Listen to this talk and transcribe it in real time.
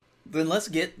Then let's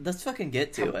fucking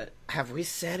get to it. Have we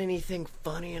said anything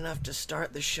funny enough to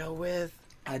start the show with?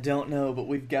 I don't know, but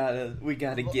we gotta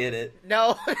get it.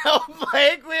 No,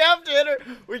 Blake, we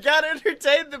gotta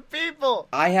entertain the people.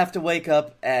 I have to wake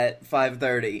up at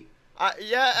 5:30.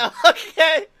 Yeah,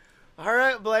 okay. All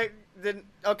right, Blake. Then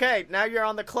okay, now you're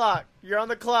on the clock.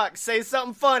 Say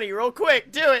something funny, real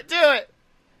quick. Do it.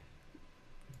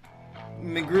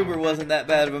 MacGruber wasn't that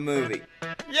bad of a movie.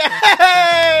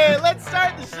 Yay! Let's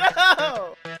start the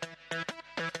show.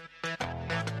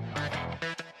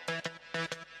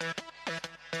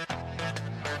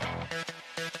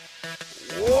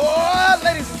 Whoa,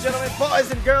 ladies and gentlemen,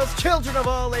 boys and girls, children of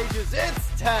all ages,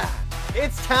 it's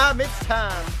time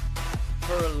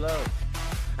for a load.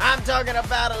 I'm talking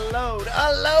about a load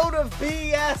of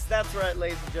BS. That's right,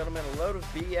 ladies and gentlemen, a load of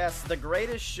BS. The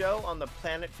greatest show on the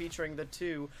planet featuring the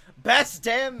two best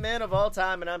damn men of all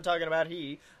time, and I'm talking about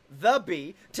he, the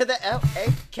B, to the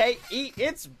L-A-K-E.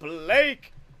 It's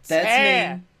Blake.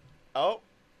 That's me. Oh,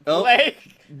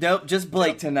 Blake. Nope, just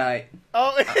Blake tonight.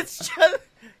 Oh, it's just...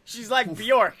 She's like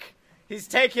Bjork. He's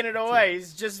taking it away.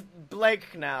 He's just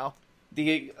Blake now.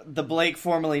 The Blake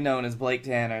formerly known as Blake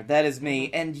Tanner. That is me,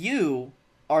 and you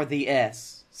are the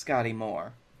S, Scotty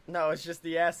Moore. No, it's just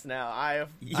the S now.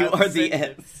 You are the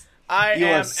S. I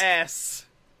am S.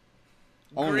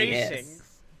 Only Greetings.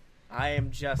 S. I am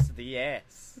just the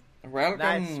S.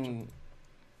 Welcome.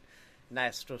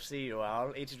 Nice to see you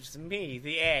all. It is me,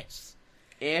 the S.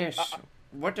 S.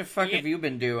 What the fuck have you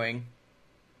been doing?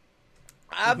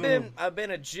 I've been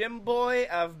a gym boy.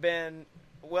 I've been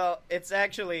a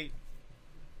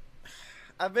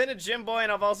gym boy,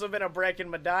 and I've also been a breaking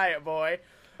my diet boy.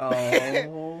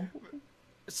 Oh.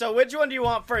 So which one do you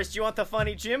want first? Do you want the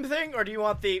funny gym thing, or do you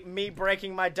want the me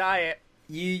breaking my diet?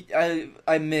 I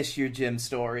miss your gym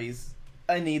stories.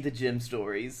 I need the gym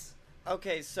stories.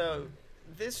 Okay, so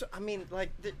it's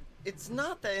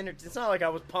not that it's not like I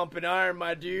was pumping iron,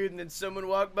 my dude, and then someone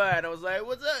walked by and I was like,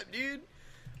 "What's up, dude?"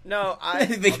 No,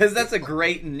 because that's a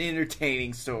great and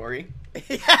entertaining story.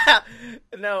 Yeah.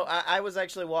 No, I was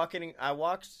actually walking. I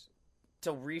walked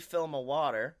to refill my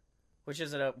water, which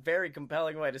is a very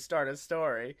compelling way to start a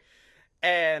story.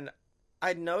 And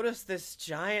I noticed this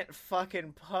giant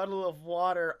fucking puddle of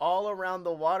water all around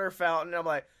the water fountain. I'm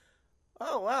like,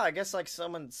 oh, wow, I guess like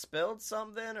someone spilled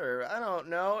something, or I don't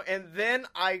know. And then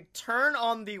I turn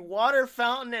on the water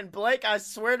fountain, and Blake, I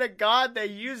swear to God, they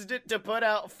used it to put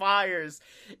out fires.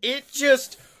 It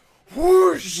just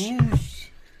whoosh.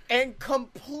 And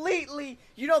completely,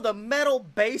 the metal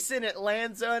basin it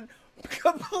lands on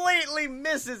completely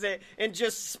misses it and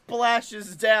just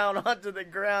splashes down onto the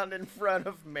ground in front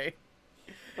of me.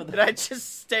 And I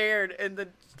just stared and then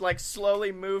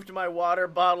slowly moved my water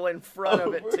bottle in front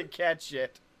of it to catch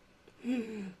it.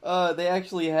 They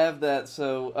actually have that,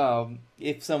 so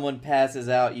if someone passes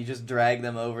out, you just drag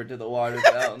them over to the water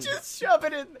fountain. Just shove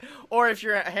it in. Or if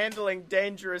you're handling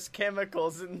dangerous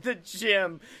chemicals in the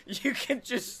gym, you can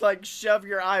just shove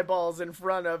your eyeballs in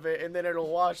front of it, and then it'll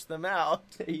wash them out.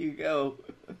 There you go.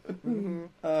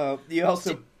 Mm-hmm. You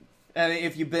also,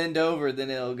 if you bend over, then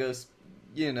it'll go.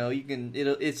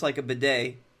 It's like a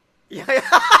bidet. Yeah.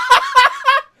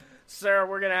 Sir,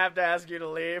 we're gonna have to ask you to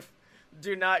leave.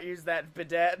 Do not use that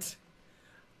bidet.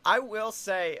 I will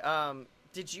say,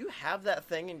 did you have that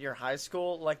thing in your high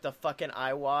school, like the fucking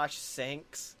eye wash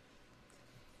sinks?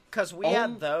 Because we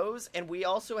had those, and we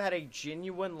also had a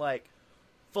genuine,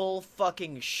 full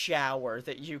fucking shower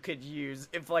that you could use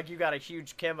if, you got a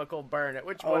huge chemical burn. At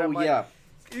which point I'm like, yeah.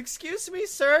 Excuse me,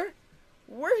 sir?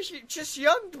 We're just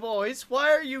young boys.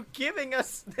 Why are you giving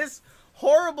us this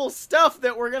horrible stuff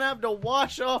that we're gonna have to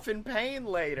wash off in pain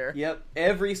later? Yep,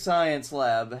 every science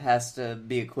lab has to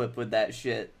be equipped with that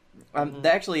shit.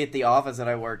 Actually, at the office that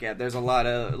I work at, there's a lot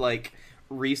of,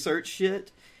 research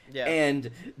shit. Yeah.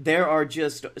 And there are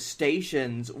just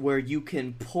stations where you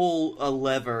can pull a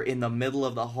lever in the middle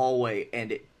of the hallway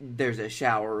and there's a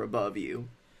shower above you.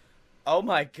 Oh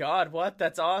my god, what?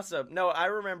 That's awesome. No, I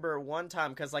remember one time,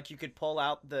 because, you could pull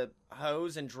out the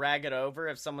hose and drag it over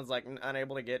if someone's,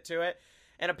 unable to get to it.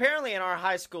 And apparently in our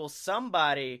high school,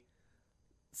 somebody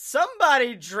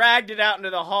dragged it out into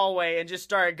the hallway and just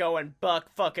started going buck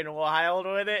fucking wild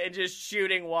with it and just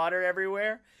shooting water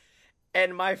everywhere.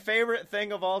 And my favorite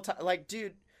thing of all time,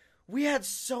 dude, we had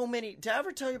so many... Did I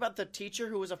ever tell you about the teacher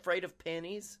who was afraid of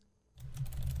pennies?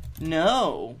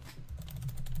 No.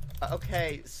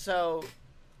 Okay, so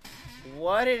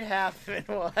what had happened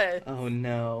was... Oh,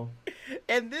 no.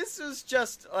 And this was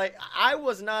just, I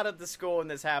was not at the school when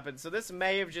this happened, so this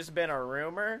may have just been a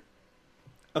rumor.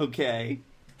 Okay.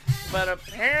 But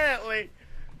apparently,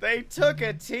 they took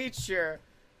a teacher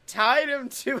tied him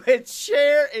to a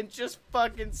chair and just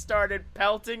fucking started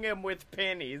pelting him with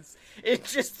pennies. It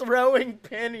just throwing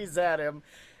pennies at him.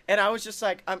 And I was just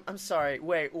like, I'm sorry,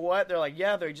 wait, what? They're like,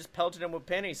 yeah, they just pelted him with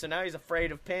pennies, so now he's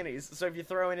afraid of pennies. So if you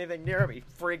throw anything near him, he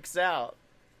freaks out.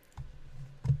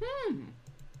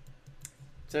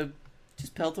 So,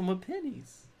 just pelt him with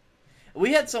pennies.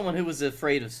 We had someone who was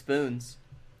afraid of spoons.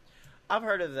 I've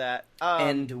heard of that.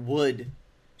 And wood.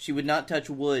 She would not touch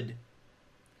wood.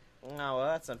 Oh, well,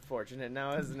 that's unfortunate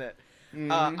now, isn't it?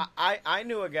 Mm-hmm. I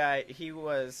knew a guy, he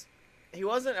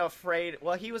wasn't afraid,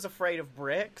 well, he was afraid of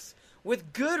bricks.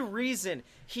 With good reason.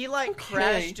 He, like,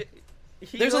 crashed...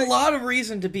 There's a lot of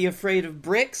reason to be afraid of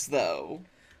bricks, though.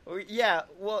 Yeah,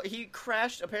 well, he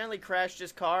apparently crashed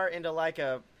his car into, like,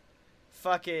 a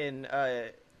fucking,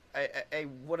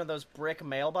 one of those brick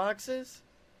mailboxes.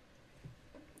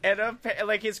 And,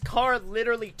 like, his car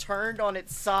literally turned on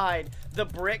its side, the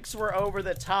bricks were over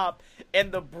the top,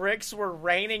 and the bricks were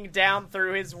raining down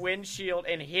through his windshield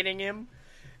and hitting him.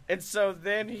 And so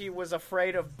then he was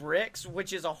afraid of bricks,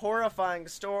 which is a horrifying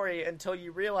story until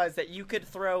you realize that you could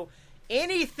throw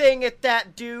anything at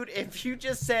that dude if you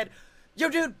just said, yo,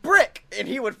 dude, brick! And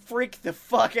he would freak the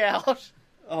fuck out.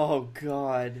 Oh,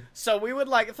 God. So we would,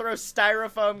 like, throw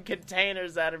styrofoam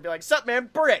containers at him and be like, sup, man,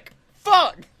 brick!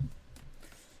 Fuck!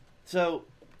 So,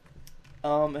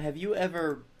 have you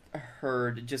ever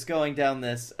heard, just going down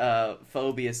this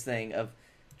phobias thing, of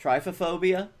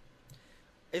trypophobia?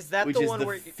 Is that which the is one the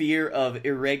where... fear of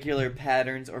irregular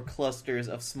patterns or clusters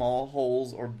of small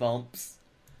holes or bumps?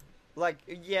 Like,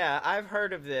 yeah, I've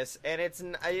heard of this, and it's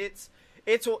an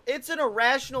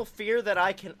irrational fear that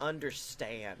I can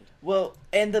understand. Well,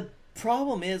 and the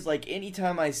problem is, like,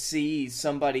 anytime I see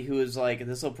somebody who is like,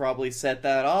 this will probably set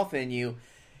that off in you,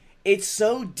 it's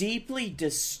so deeply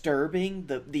disturbing,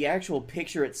 the actual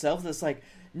picture itself, that's like,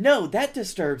 no, that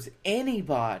disturbs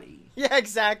anybody. Yeah,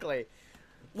 exactly.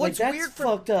 What's like, that's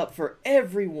fucked up for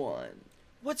everyone.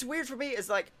 What's weird for me is,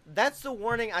 like, that's the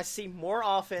warning I see more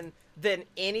often than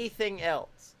anything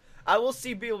else. I will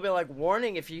see people be like,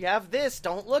 warning, if you have this,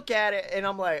 don't look at it. And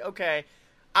I'm like, okay,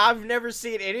 I've never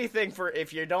seen anything for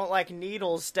if you don't like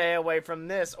needles, stay away from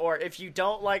this. Or if you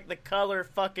don't like the color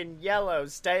fucking yellow,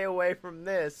 stay away from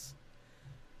this.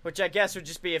 Which I guess would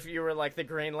just be if you were like the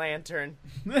Green Lantern.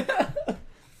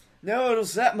 No, it'll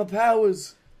sap my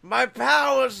powers. My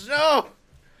powers, no!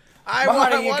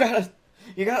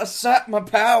 You gotta sap my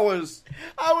powers.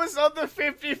 I was on the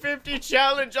 50-50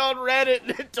 challenge on Reddit,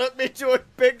 and it took me to a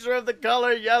picture of the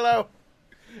color yellow.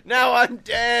 Now I'm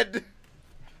dead.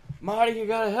 Marty, you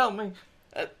gotta help me.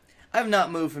 I've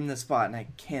not moved from this spot, and I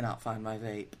cannot find my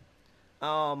vape.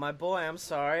 Oh, my boy, I'm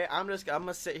sorry. I'm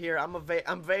gonna sit here. I'm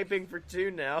vaping for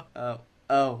 2 now.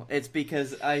 Oh, it's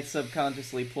because I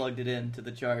subconsciously plugged it into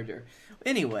the charger.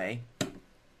 Anyways,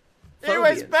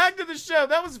 back to the show.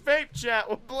 That was Vape Chat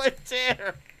with Blake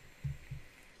Tanner.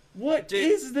 What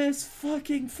is this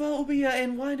fucking phobia,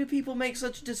 and why do people make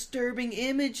such disturbing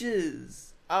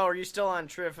images? Oh, are you still on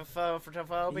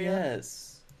trypophobia?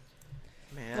 Yes.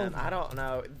 Man, I don't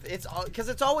know. It's because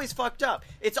it's always fucked up.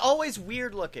 It's always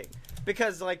weird looking.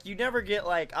 Because, like, you never get,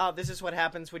 like, oh, this is what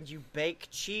happens when you bake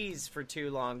cheese for too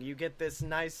long. You get this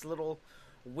nice little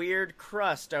weird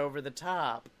crust over the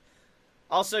top.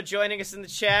 Also joining us in the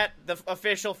chat, the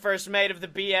official first mate of the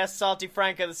BS, Salty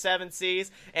Frank of the 7 Seas.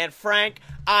 And Frank,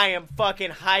 I am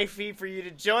fucking hyphy for you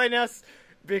to join us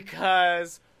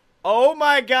because, oh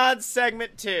my god,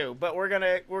 segment 2. But we're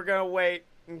gonna wait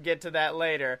and get to that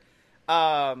later.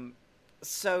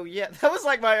 So yeah, that was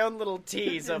like my own little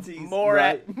tease of more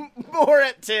at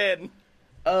 10.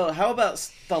 Oh, how about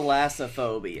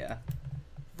thalassophobia?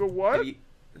 The what?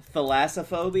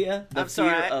 Thalassophobia? I'm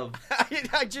sorry,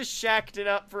 I just shacked it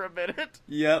up for a minute.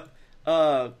 Yep.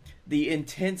 The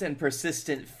intense and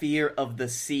persistent fear of the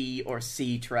sea or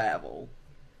sea travel.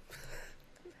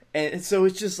 And so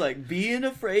it's just like being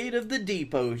afraid of the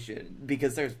deep ocean,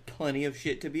 because there's plenty of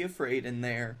shit to be afraid in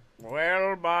there.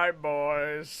 Well, my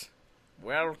boys,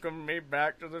 welcome me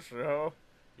back to the show.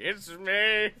 It's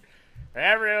me,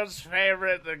 everyone's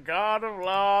favorite, the god of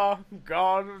law,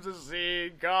 god of the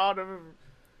sea, god of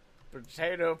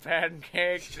potato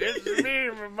pancakes. It's me,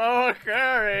 Momoa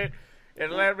Curry.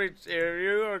 And let me tell you,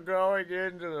 you are going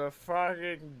into the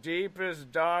fucking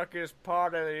deepest, darkest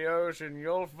part of the ocean.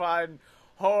 You'll find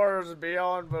horrors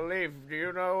beyond belief. Do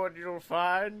you know what you'll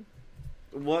find?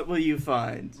 What will you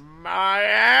find? My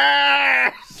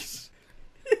ass!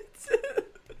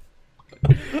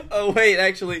 Oh wait,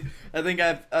 actually, I think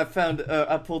I found.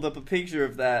 I pulled up a picture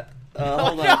of that.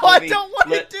 Hold on. No, I don't want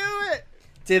to do it.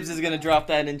 Tibbs is gonna drop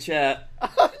that in chat.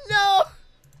 Oh no!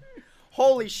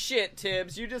 Holy shit,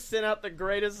 Tibbs! You just sent out the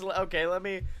greatest. Okay, let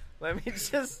me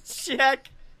just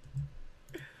check.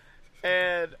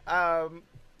 And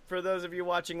for those of you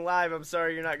watching live, I'm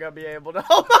sorry you're not gonna be able to.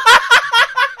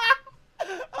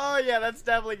 Oh yeah, that's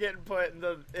definitely getting put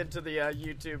into the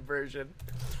YouTube version.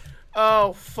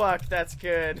 Oh fuck, that's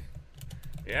good.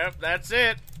 Yep, that's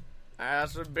it.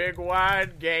 That's a big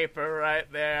wide gaper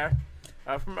right there.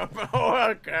 From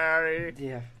a curry.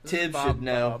 Yeah, Tibbs should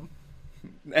know.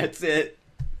 That's it.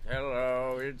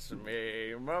 Hello, it's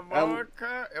me, Momoa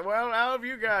Curry. Well, how have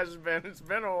you guys been? It's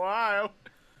been a while.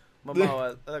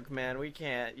 Momoa, look, man, we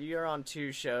can't. You're on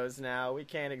 2 shows now. We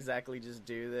can't exactly just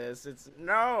do this. It's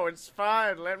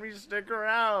fine. Let me stick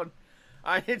around.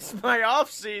 It's my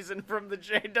off season from the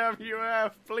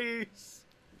JWF, please.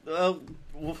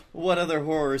 What other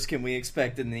horrors can we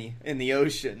expect in the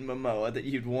ocean, Momoa, that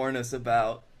you'd warn us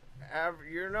about?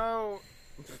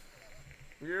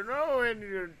 You know when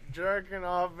you're jerking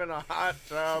off in a hot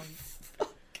tub.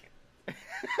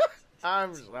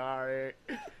 I'm sorry.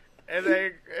 And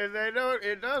they don't.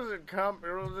 It doesn't come.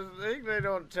 The thing they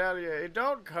don't tell you. It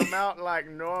don't come out like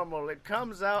normal. It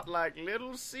comes out like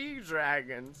little sea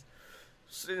dragons.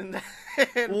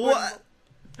 What?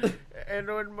 And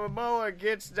when Momoa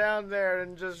gets down there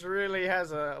and just really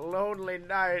has a lonely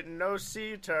night and no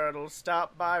sea turtles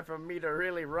stop by for me to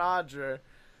really Roger,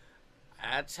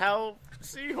 that's how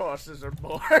seahorses are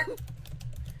born.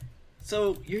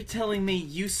 So you're telling me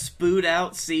you spoot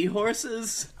out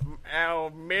seahorses? Oh,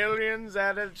 millions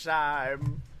at a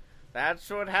time. That's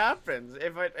what happens.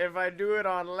 If I do it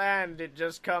on land, it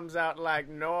just comes out like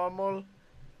normal.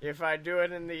 If I do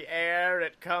it in the air,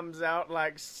 it comes out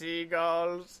like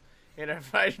seagulls. And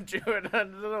if I do it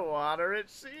under the water,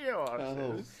 it's seahorses.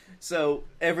 Oh. So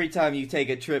every time you take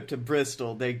a trip to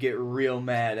Bristol, they get real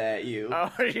mad at you.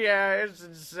 Oh, yeah, it's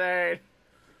insane.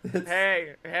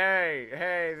 Hey,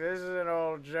 this is an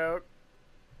old joke.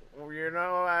 You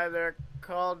know why they're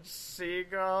called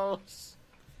seagulls?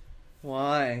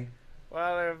 Why?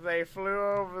 Well, if they flew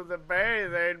over the bay,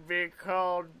 they'd be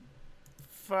called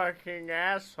fucking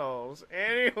assholes.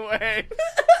 Anyway,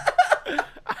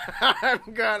 I'm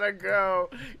gonna go.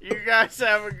 You guys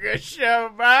have a good show.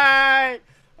 Bye!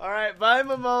 Alright, bye,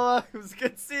 Momoa. It was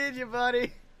good seeing you,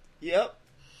 buddy. Yep.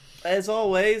 As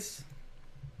always.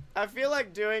 I feel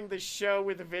like doing the show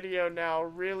with video now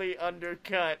really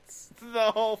undercuts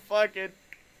the whole fucking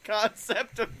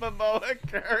concept of Momoa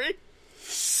Curry.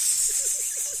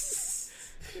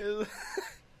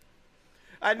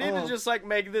 I need to just, like,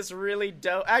 make this really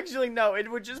dope. Actually, no, it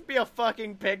would just be a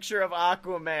fucking picture of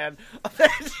Aquaman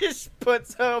that just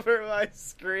puts over my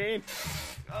screen.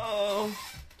 Oh.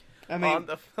 I mean...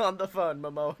 On the phone,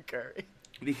 Momoa Curry.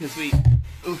 Because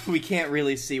we can't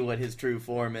really see what his true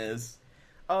form is.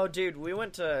 Oh, dude, we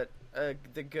went to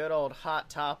the good old Hot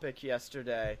Topic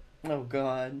yesterday. Oh,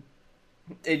 God.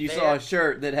 And you saw a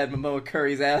shirt that had Momoa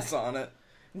Curry's ass on it.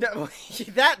 No,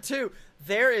 that too.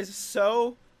 There is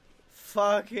so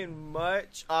fucking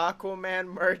much Aquaman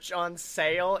merch on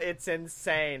sale. It's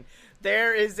insane.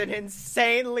 There is an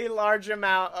insanely large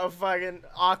amount of fucking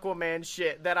Aquaman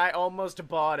shit that I almost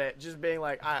bought it. Just being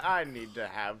like, I need to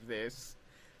have this.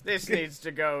 This needs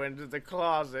to go into the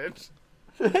closet.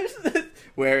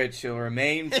 Where it shall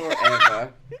remain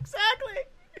forever. Exactly.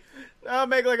 I'll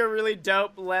make like a really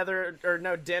dope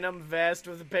denim vest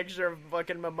with a picture of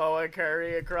fucking Momoa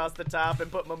Curry across the top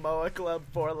and put Momoa Club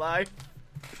for life.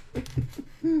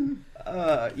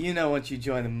 You know, once you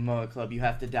join the Momoa Club, you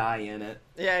have to die in it.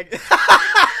 Yeah.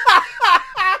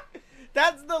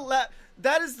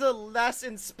 That is the less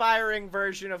inspiring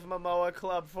version of Momoa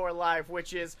Club for life,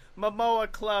 which is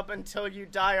Momoa Club until you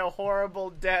die a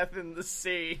horrible death in the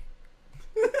sea.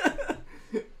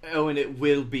 Oh, and it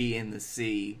will be in the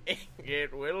sea.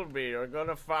 It will be. You're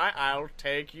gonna fight. I'll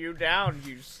take you down,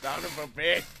 you son of a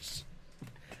bitch.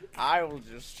 I will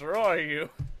destroy you.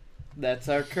 That's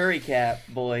our curry cap,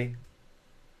 boy.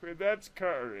 That's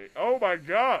curry. Oh my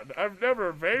god, I've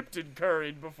never vaped and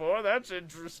curried before. That's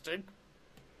interesting.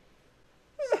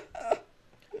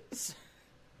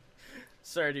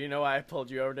 Sir, do you know why I pulled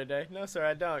you over today? No, sir,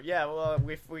 I don't. Yeah, well,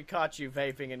 we caught you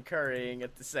vaping and currying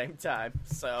at the same time,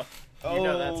 so you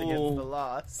know that's against the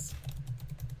laws.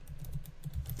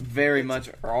 Very much.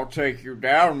 I'll take you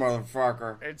down,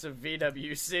 motherfucker. It's a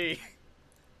VWC.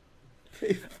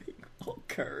 Vaping all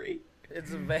curry.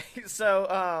 It's a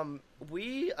so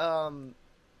we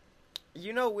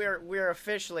you know we're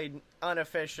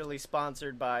unofficially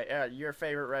sponsored by your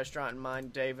favorite restaurant and mine,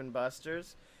 Dave and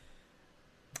Buster's.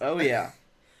 Oh yeah.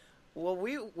 Well,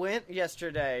 we went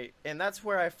yesterday, and that's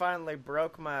where I finally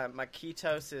broke my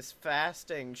ketosis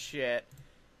fasting shit.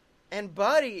 And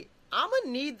buddy, I'm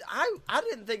gonna need. I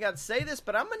didn't think I'd say this,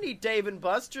 but I'm gonna need Dave and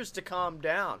Buster's to calm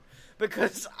down,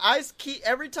 because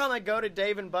every time I go to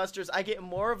Dave and Buster's, I get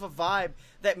more of a vibe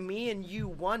that me and you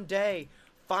one day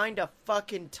find a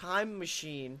fucking time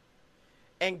machine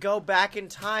and go back in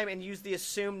time and use the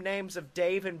assumed names of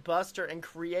Dave and Buster and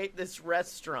create this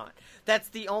restaurant. That's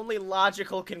the only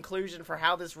logical conclusion for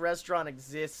how this restaurant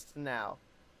exists now.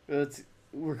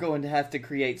 We're going to have to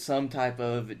create some type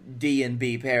of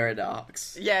D&B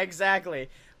paradox. Yeah, exactly.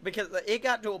 Because it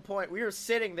got to a point, we were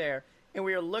sitting there, and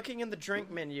we were looking in the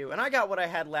drink menu, and I got what I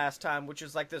had last time, which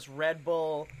is like this Red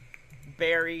Bull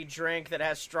berry drink that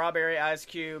has strawberry ice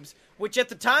cubes, which at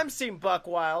the time seemed buck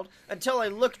wild, until I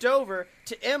looked over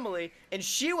to Emily, and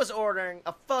she was ordering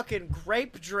a fucking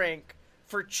grape drink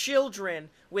for children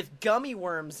with gummy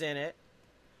worms in it.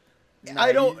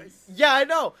 Nice. I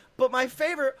know, but my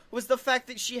favorite was the fact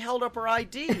that she held up her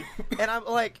ID, and I'm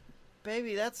like,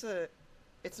 baby, it's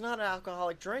not an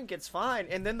alcoholic drink, it's fine.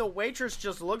 And then the waitress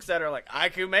just looks at her like, I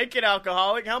can make it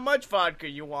alcoholic, how much vodka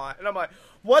you want? And I'm like,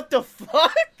 what the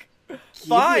fuck?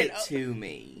 Fine. Give it to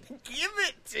me. Give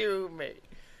it to me.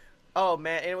 Oh,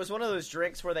 man, and it was one of those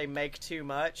drinks where they make too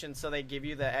much, and so they give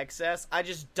you the excess. I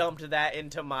just dumped that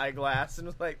into my glass, and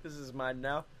was like, this is mine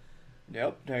now.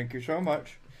 Yep, thank you so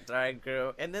much. Thank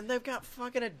you. And then they've got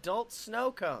fucking adult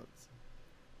snow cones.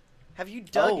 Have you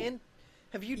dug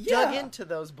dug into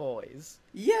those boys?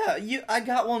 Yeah, I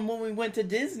got one when we went to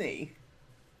Disney.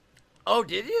 Oh,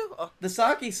 did you? The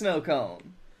sake snow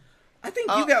cone. I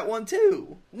think you got one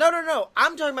too. No.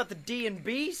 I'm talking about the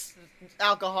D&B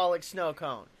alcoholic snow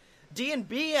cone.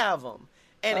 D&B have them,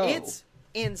 and it's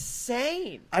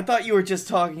insane. I thought you were just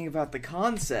talking about the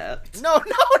concept. No.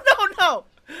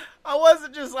 I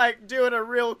wasn't just like doing a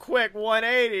real quick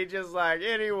 180, just like,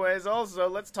 anyways, also,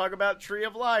 let's talk about Tree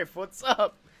of Life. What's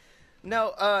up?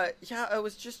 No, yeah, I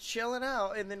was just chilling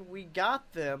out, and then we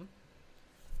got them,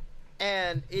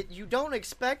 and you don't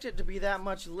expect it to be that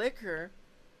much liquor,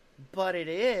 but it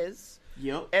is.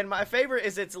 Yep. And my favorite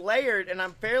is it's layered, and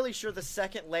I'm fairly sure the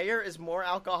second layer is more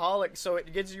alcoholic, so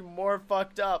it gets you more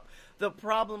fucked up. The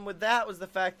problem with that was the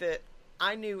fact that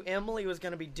I knew Emily was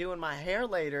going to be doing my hair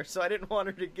later, so I didn't want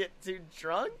her to get too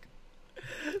drunk.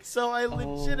 So I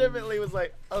legitimately was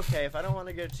like, okay, if I don't want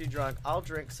to get too drunk, I'll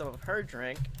drink some of her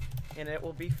drink, and it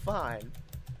will be fine.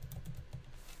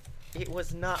 It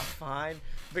was not fine,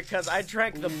 because I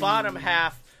drank the bottom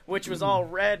half, which was all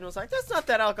red, and was like, that's not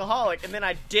that alcoholic. And then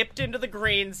I dipped into the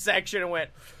green section and went,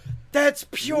 that's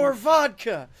pure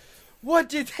vodka. What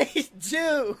did they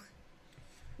do?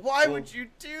 Why would you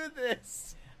do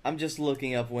this? I'm just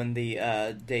looking up when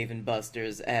the Dave and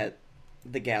Buster's at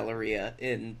the Galleria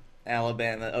in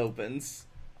Alabama opens.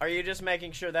 Are you just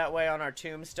making sure that way on our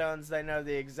tombstones they know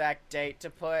the exact date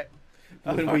to put?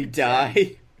 When we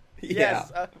die?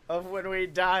 Yes, of when we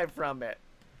die from it.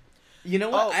 You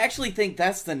know what? I actually think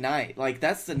that's the night. Like,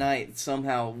 that's the night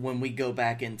somehow when we go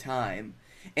back in time.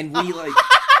 And we, like...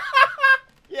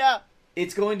 Yeah.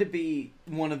 It's going to be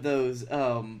one of those,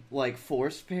 like,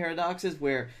 forced paradoxes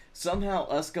where somehow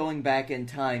us going back in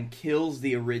time kills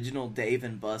the original Dave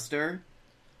and Buster,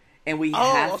 and we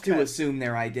have to assume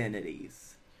their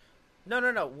identities. No.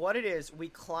 What it is, we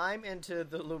climb into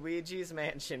the Luigi's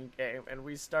Mansion game, and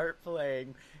we start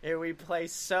playing, and we play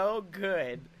so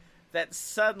good that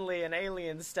suddenly an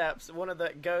alien one of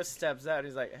the ghosts steps out, and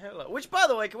he's like, hello. Which, by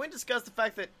the way, can we discuss the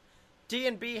fact that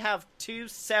D&B have two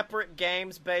separate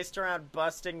games based around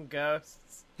busting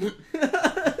ghosts?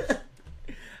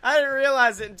 I didn't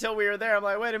realize it until we were there. I'm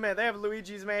like, wait a minute, they have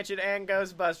Luigi's Mansion and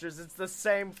Ghostbusters. It's the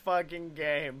same fucking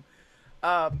game.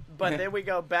 But then we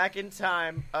go back in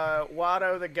time.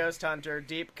 Watto the Ghost Hunter,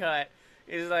 deep cut,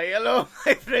 is like, hello,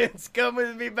 my friends, come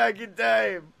with me back in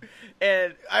time,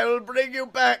 and I will bring you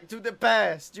back to the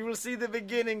past. You will see the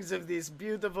beginnings of this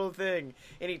beautiful thing.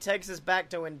 And he takes us back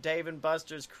to when Dave and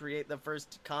Buster's create the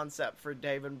first concept for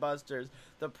Dave and Buster's.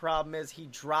 The problem is he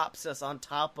drops us on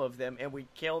top of them, and we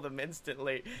kill them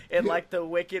instantly. And like the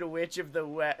Wicked Witch of the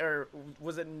West, or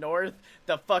was it North?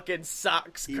 The fucking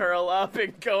socks curl up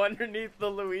and go underneath the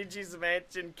Luigi's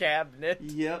Mansion cabinet.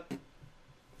 Yep.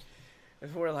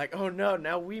 And we're like, oh no,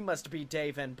 now we must be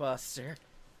Dave and Buster.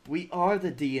 We are the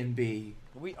D&B.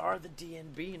 We are the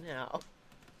D&B now.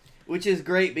 Which is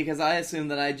great, because I assume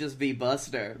that I'd just be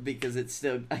Buster, because it's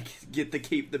still, I get to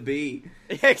keep the B.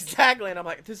 Exactly, and I'm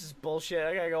like, this is bullshit,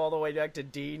 I gotta go all the way back to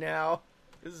D now.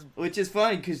 Which is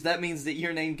fine, because that means that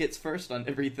your name gets first on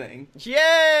everything.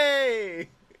 Yay!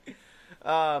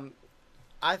 I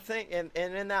think, and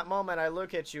in that moment, I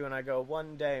look at you and I go,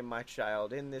 one day, my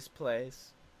child, in this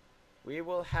place, we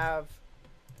will have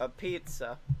a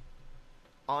pizza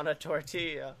on a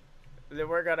tortilla then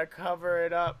we're gonna cover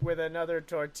it up with another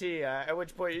tortilla. At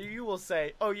which point you will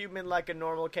say, "Oh, you mean like a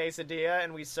normal quesadilla?"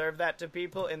 And we serve that to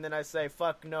people. And then I say,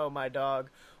 "Fuck no, my dog.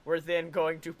 We're then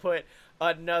going to put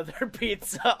another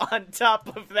pizza on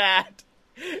top of that,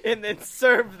 and then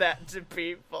serve that to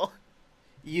people."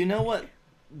 You know what?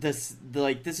 This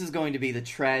is going to be the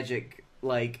tragic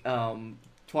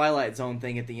Twilight Zone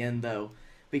thing at the end, though,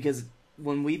 because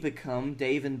when we become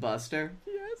Dave and Buster,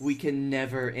 we can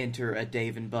never enter a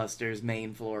Dave and Buster's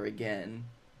main floor again.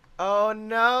 Oh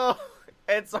no!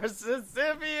 It's our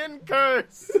Sisyphean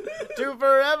curse to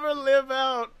forever live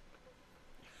out.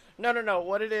 No.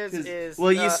 What it is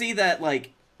well, you see that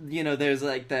there's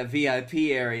that VIP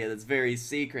area that's very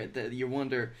secret that you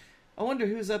wonder. I wonder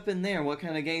who's up in there. What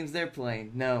kind of games they're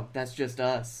playing? No, that's just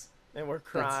us. And we're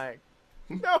crying.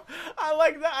 No, I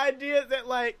like the idea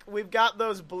that, we've got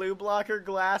those blue blocker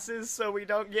glasses so we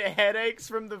don't get headaches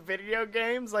from the video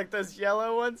games, like those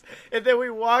yellow ones, and then we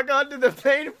walk onto the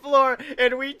main floor,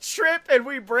 and we trip, and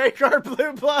we break our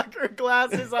blue blocker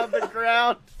glasses on the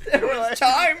ground. There was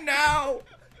time now!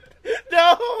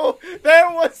 No! There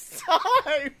was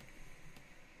time!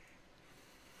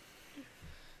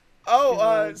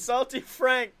 Oh, Salty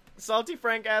Frank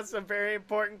asks a very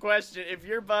important question. If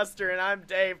you're Buster and I'm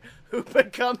Dave, who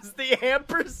becomes the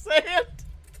ampersand?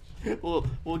 We'll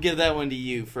give that one to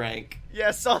you, Frank.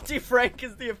 Yeah, Salty Frank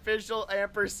is the official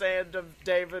ampersand of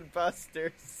Dave and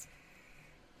Buster's.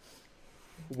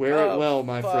 Wear it well,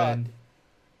 my friend.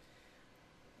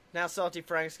 Now Salty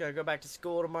Frank's gonna go back to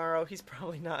school tomorrow. He's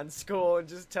probably not in school, and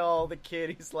just tell all the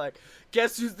kid, he's like,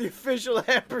 guess who's the official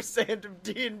ampersand of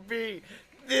D&B?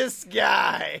 This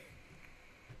guy!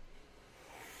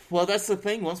 Well, that's the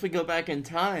thing. Once we go back in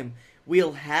time,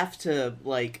 we'll have to,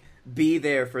 be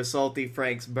there for Salty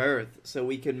Frank's birth so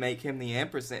we can make him the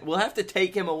ampersand. We'll have to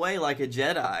take him away like a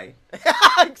Jedi.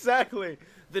 Exactly.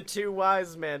 The two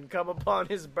wise men come upon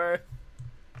his birth.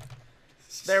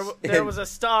 There was a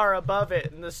star above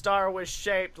it, and the star was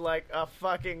shaped like a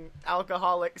fucking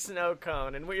alcoholic snow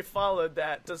cone, and we followed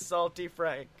that to Salty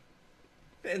Frank.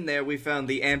 And there we found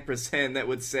the ampersand that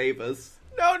would save us.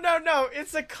 No.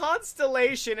 It's a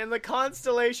constellation, and the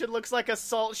constellation looks like a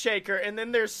salt shaker, and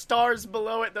then there's stars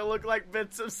below it that look like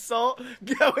bits of salt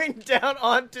going down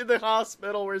onto the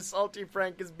hospital where Salty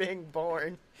Frank is being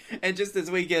born. And just as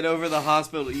we get over the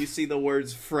hospital, you see the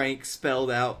words Frank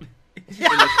spelled out in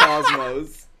the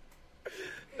cosmos.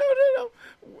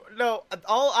 No,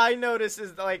 all I notice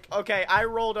is, okay, I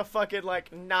rolled a fucking,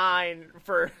 9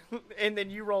 and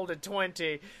then you rolled a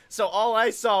 20. So all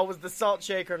I saw was the salt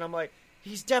shaker, and I'm like,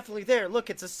 he's definitely there.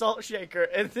 Look, it's a salt shaker.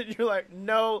 And then you're like,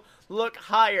 no, look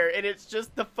higher. And it's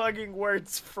just the fucking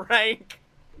words Frank.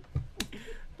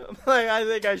 I'm like, I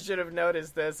think I should have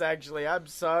noticed this, actually. I'm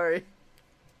sorry.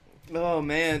 Oh,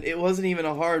 man, it wasn't even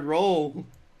a hard roll.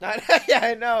 Yeah,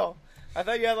 I know. I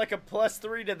thought you had, a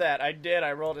 +3 to that. I did.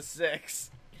 I rolled a 6.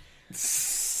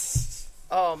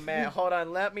 Oh, man. Hold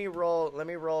on. Let me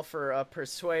roll for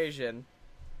persuasion.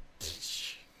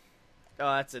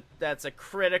 Oh, that's a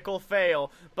critical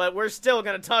fail, but we're still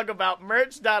going to talk about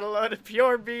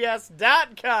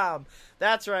merch.loadedpurebs.com.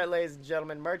 That's right, ladies and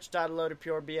gentlemen.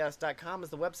 Merch.loadedpurebs.com is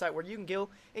the website where you can go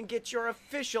and get your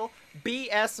official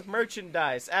BS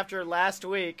merchandise. After last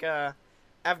week in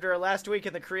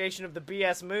the creation of the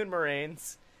BS Moon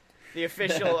Marines, the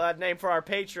official name for our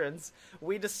patrons,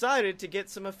 we decided to get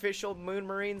some official Moon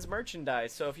Marines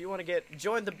merchandise. So if you want to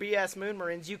join the BS Moon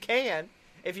Marines, you can.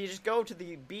 If you just go to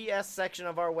the BS section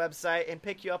of our website and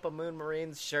pick you up a Moon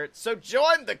Marines shirt. So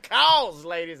join the cause,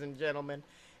 ladies and gentlemen.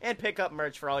 And pick up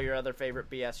merch for all your other favorite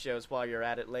BS shows while you're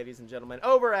at it, ladies and gentlemen.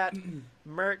 Over at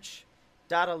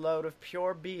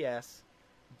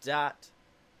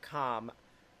merch.aloadofpurebs.com.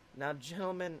 Now,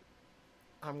 gentlemen,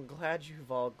 I'm glad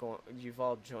you've all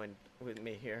joined with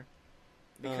me here.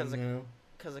 Because a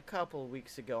couple of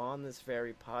weeks ago on this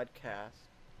very podcast,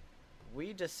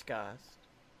 we discussed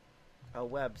a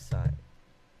website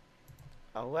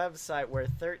where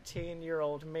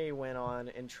 13-year-old me went on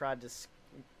and tried to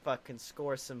fucking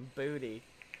score some booty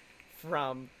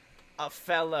from a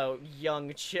fellow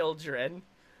young children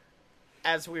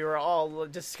as we were all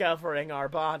discovering our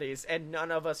bodies, and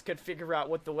none of us could figure out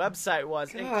what the website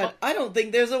was. God, I don't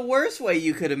think there's a worse way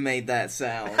you could have made that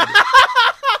sound.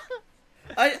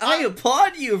 I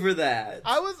applaud you for that.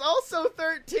 I was also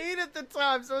 13 at the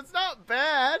time, so it's not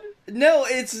bad. No,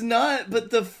 it's not,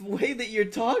 but the way that you're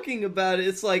talking about it,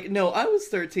 it's like, no, I was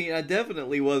 13, I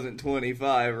definitely wasn't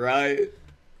 25, right?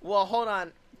 Well, hold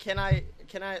on. Can I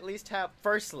at least have...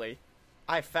 Firstly,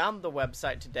 I found the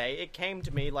website today. It came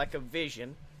to me like a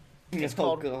vision. It's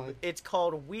called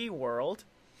WeWorld.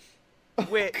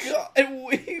 which God,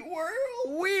 Wii World.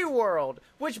 Wii World,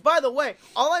 which, by the way,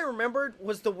 all I remembered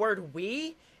was the word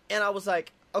Wii, and I was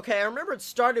like, okay, I remember it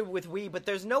started with Wii, but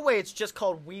there's no way it's just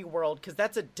called Wii World, because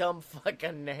that's a dumb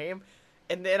fucking name.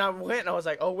 And then I went and I was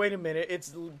like, oh, wait a minute,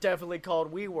 it's definitely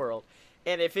called Wii World.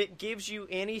 And if it gives you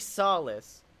any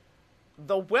solace,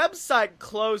 the website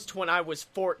closed when I was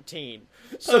 14.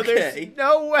 So there's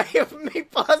no way of me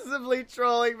possibly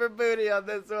trolling for booty on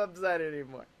this website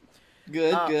anymore.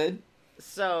 Good.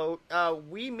 So,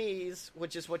 Wii Mii's,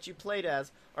 which is what you played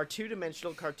as, are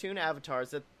two-dimensional cartoon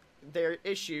avatars that they're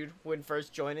issued when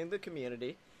first joining the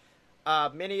community.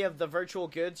 Many of the virtual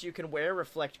goods you can wear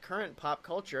reflect current pop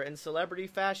culture and celebrity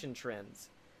fashion trends.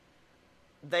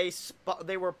 They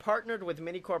were partnered with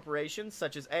many corporations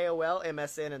such as AOL,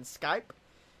 MSN, and Skype.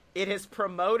 It has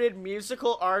promoted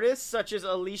musical artists such as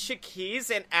Alicia Keys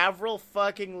and Avril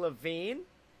fucking Lavigne.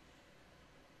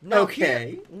 Now,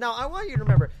 now, I want you to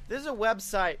remember, this is a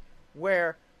website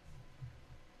where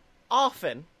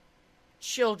often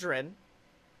children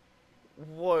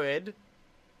would,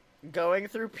 going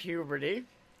through puberty,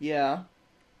 go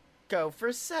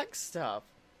for sex stuff.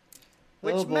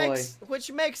 Which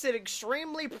makes it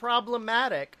extremely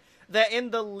problematic that in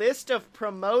the list of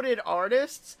promoted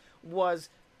artists was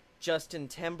Justin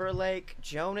Timberlake,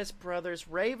 Jonas Brothers,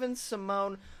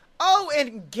 Raven-Symoné,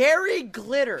 and Gary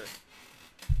Glitter.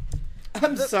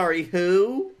 I'm sorry,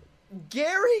 who?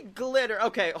 Gary Glitter.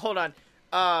 Okay, hold on.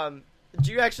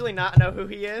 Do you actually not know who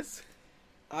he is?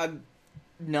 I'm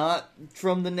not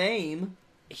from the name.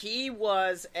 He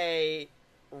was a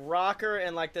rocker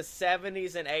in like the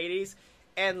 70s and 80s,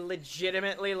 and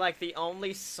legitimately like the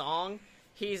only song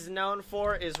he's known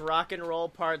for is Rock and Roll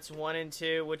Parts 1 and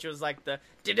 2, which was like the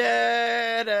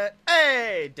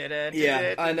hey,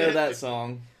 yeah, I know that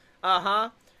song.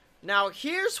 Now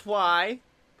here's why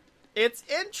it's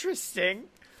interesting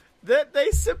that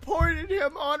they supported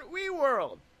him on Wii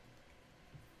World.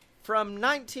 From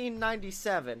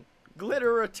 1997,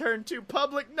 Glitter returned to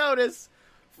public notice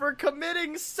for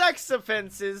committing sex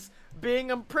offenses, being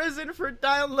imprisoned for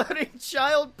downloading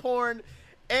child porn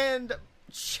and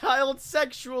child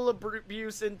sexual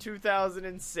abuse in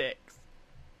 2006.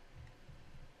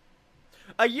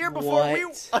 A year before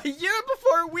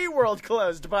Wii World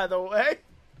closed, by the way.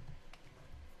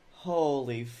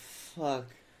 Holy fuck.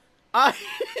 I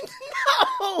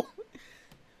know!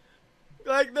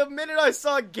 Like, the minute I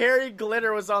saw Gary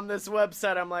Glitter was on this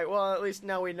website, I'm like, well, at least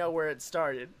now we know where it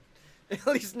started. At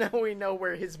least now we know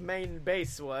where his main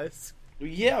base was.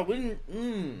 Yeah,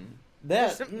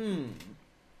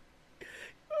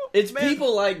 It's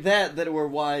people like that were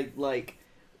why, like,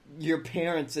 your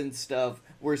parents and stuff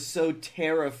were so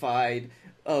terrified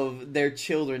of their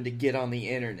children to get on the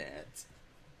internet.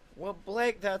 Well,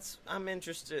 Blake, I'm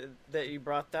interested that you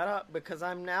brought that up, because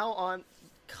I'm now on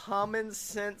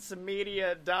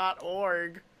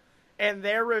commonsensemedia.org, and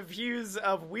their reviews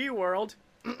of Wii World,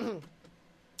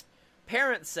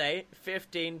 parents say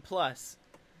 15 plus.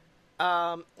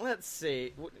 Let's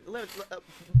see.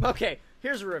 Okay,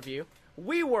 here's a review.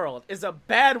 Wii World is a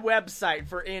bad website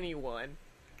for anyone.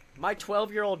 My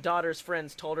 12-year-old daughter's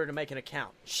friends told her to make an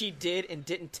account. She did and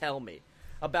didn't tell me.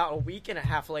 About a week and a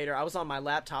half later, I was on my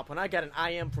laptop when I got an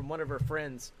IM from one of her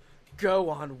friends. Go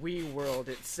on Wii World,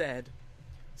 it said.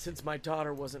 Since my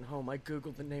daughter wasn't home, I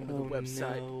googled the name of the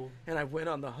website, and I went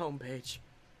on the homepage.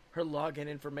 Her login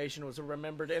information was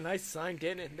remembered, and I signed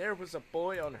in, and there was a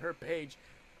boy on her page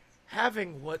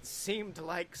having what seemed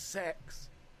like sex.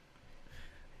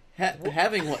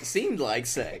 Having what seemed like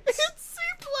sex? It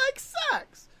seemed like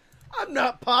sex! I'm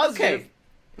not positive.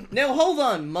 Okay. Now hold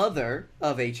on, mother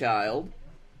of a child.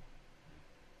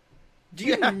 Do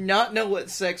you not know what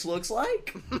sex looks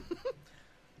like?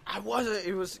 I wasn't.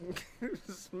 It was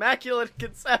immaculate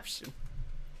conception.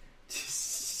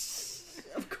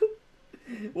 Of course.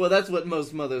 Well, that's what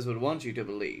most mothers would want you to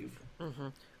believe. Mm-hmm.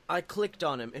 I clicked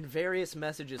on him, and various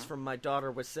messages from my daughter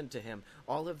were sent to him,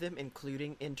 all of them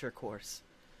including intercourse.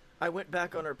 I went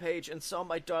back on her page and saw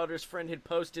my daughter's friend had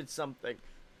posted something.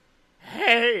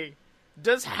 Hey,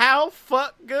 does Hal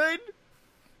fuck good?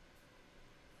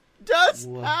 Does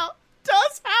Hal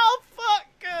fuck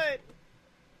good?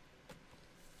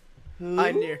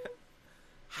 Who?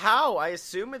 How? I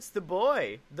assume it's the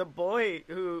boy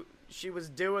who she was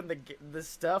doing the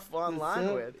stuff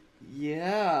online with.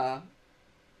 Yeah.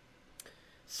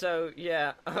 So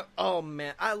yeah, oh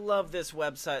man, I love this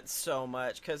website so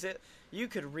much because you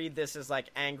could read this as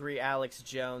like angry Alex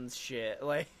Jones shit,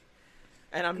 like,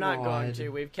 and I'm not going to.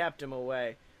 We've kept him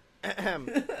away.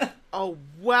 Oh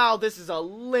wow, this is a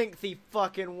lengthy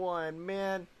fucking one,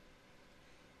 man.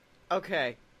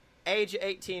 Okay, age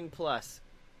 18 plus.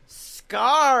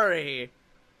 Scary.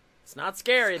 It's not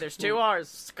scary. There's 2 R's.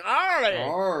 Scary.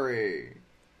 Sorry.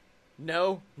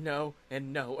 No,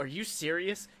 and no. Are you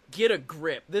serious? Get a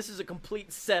grip. This is a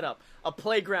complete setup. A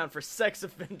playground for sex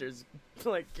offenders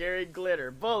like Gary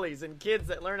Glitter, bullies, and kids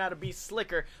that learn how to be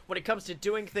slicker when it comes to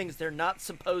doing things they're not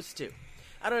supposed to.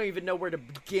 I don't even know where to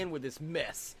begin with this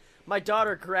mess. My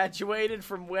daughter graduated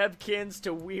from Webkins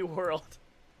to WeWorld.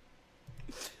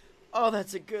 Oh,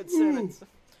 that's a good sentence.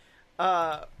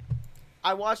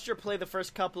 I watched her play the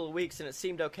first couple of weeks, and it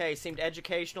seemed okay. Seemed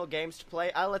educational, games to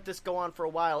play. I let this go on for a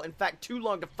while. In fact, too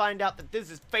long to find out that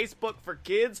this is Facebook for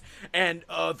kids and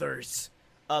others.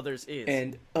 Others is.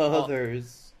 And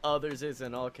others. Others is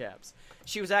in all caps.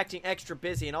 She was acting extra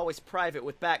busy and always private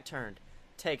with back turned.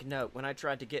 Take note, when I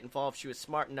tried to get involved, she was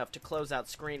smart enough to close out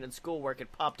screen and schoolwork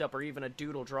had popped up or even a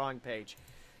doodle drawing page.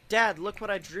 Dad, look what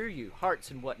I drew you.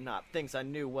 Hearts and whatnot. Things I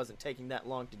knew wasn't taking that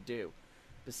long to do.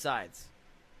 Besides,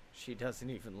 she doesn't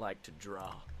even like to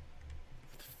draw.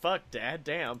 Fuck, Dad,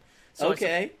 damn.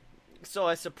 Okay. So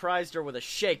I surprised her with a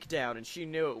shakedown, and she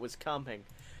knew it was coming.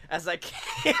 As I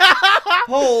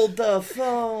Hold the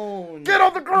phone. Get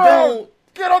on the ground!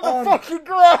 Get on the fucking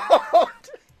ground!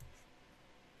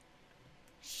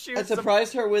 I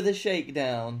surprised her with a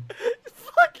shakedown.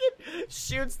 Fucking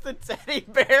shoots the teddy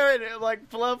bear, and it, like,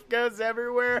 fluff goes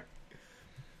everywhere.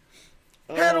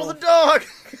 Handle the dog!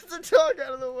 Get the dog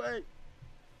out of the way.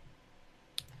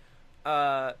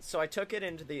 So I took it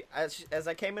into the... As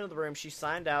I came into the room, she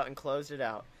signed out and closed it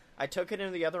out. I took it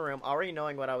into the other room, already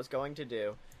knowing what I was going to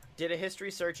do. Did a history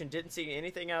search and didn't see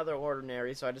anything out of the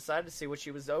ordinary, so I decided to see what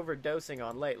she was overdosing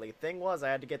on lately. Thing was, I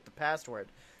had to get the password.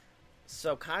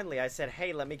 So kindly, I said,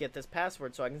 hey, let me get this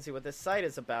password so I can see what this site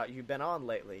is about you've been on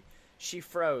lately. She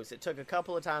froze. It took a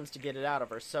couple of times to get it out of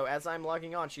her, so as I'm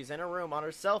logging on, she's in her room on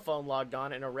her cell phone logged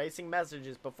on and erasing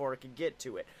messages before I could get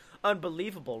to it.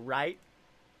 Unbelievable, right?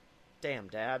 Damn,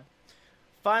 Dad.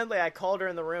 Finally, I called her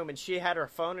in the room, and she had her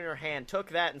phone in her hand, took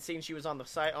that, and seen she was on the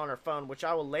site on her phone, which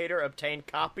I will later obtain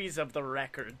copies of the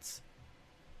records.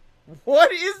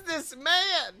 What is this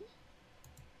man?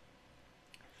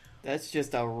 That's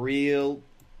just a real...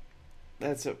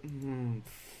 That's a...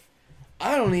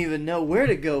 I don't even know where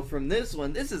to go from this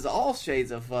one. This is all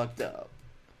shades of fucked up.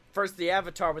 First, the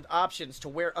avatar with options to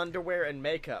wear underwear and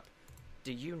makeup.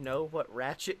 Do you know what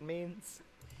ratchet means?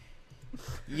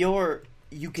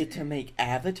 You get to make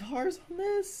avatars on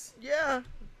this? Yeah.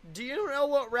 Do you know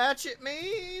what ratchet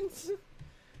means?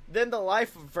 Then the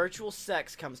life of virtual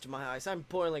sex comes to my eyes. I'm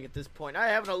boiling at this point. I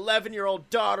have an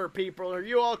 11-year-old daughter, people. Are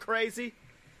you all crazy?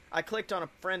 I clicked on a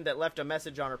friend that left a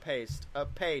message on her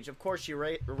page. Of course, she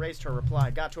erased her reply.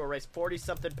 Got to erase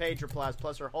 40-something page replies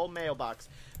plus her whole mailbox.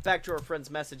 Back to her friend's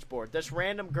message board. This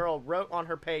random girl wrote on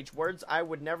her page words I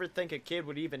would never think a kid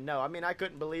would even know. I mean, I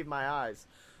couldn't believe my eyes.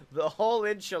 The whole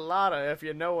enchilada, if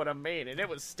you know what I mean. And it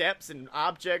was steps and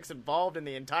objects involved in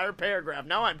the entire paragraph.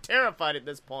 Now I'm terrified at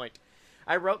this point.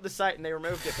 I wrote the site and they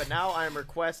removed it, but now I am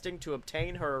requesting to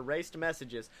obtain her erased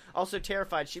messages. Also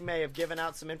terrified she may have given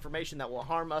out some information that will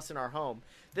harm us in our home.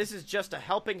 This is just a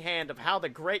helping hand of how the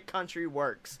great country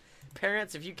works.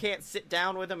 Parents, if you can't sit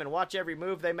down with them and watch every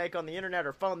move they make on the internet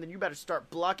or phone, then you better start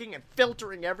blocking and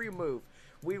filtering every move.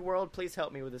 WeWorld, please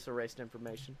help me with this erased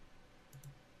information.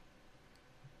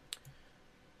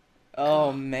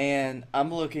 Oh man,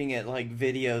 I'm looking at like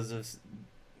videos of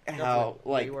how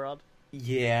like WeWorld?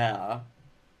 Yeah.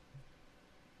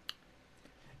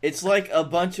 It's like a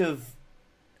bunch of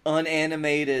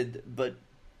unanimated but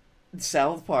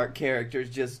South Park characters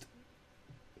just...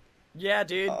 Yeah,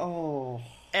 dude. Oh.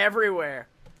 Everywhere.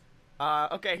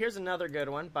 Okay, here's another good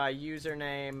one by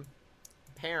username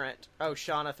parent. Oh,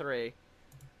 Shauna3.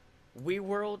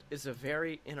 WeWorld is a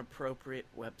very inappropriate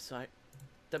website.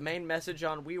 The main message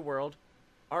on WeWorld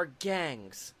are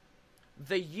gangs.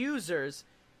 The users,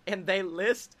 and they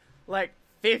list like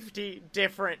 50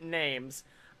 different names,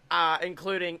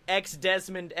 including X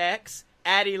Desmond X,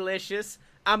 Addylicious,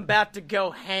 I'm About to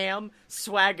Go Ham,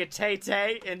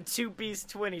 Swagatate, and Two Beast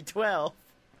 2012.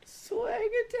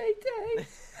 Swagatate.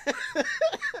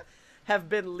 Have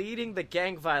been leading the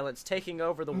gang violence taking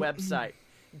over the website.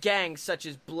 Gangs such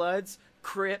as Bloods,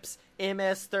 Crips,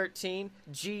 MS-13,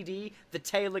 GD, the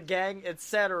Taylor Gang,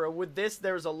 etc. With this,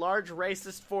 there's a large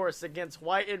racist force against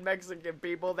white and Mexican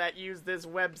people that use this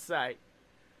website.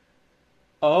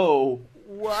 Oh.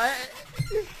 What?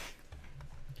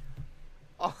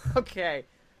 Okay.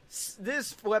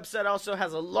 This website also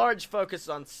has a large focus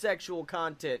on sexual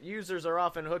content. Users are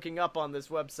often hooking up on this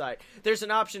website. There's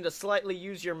an option to slightly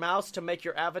use your mouse to make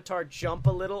your avatar jump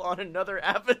a little on another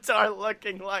avatar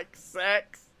looking like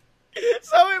sex.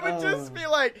 So it would just be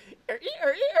like...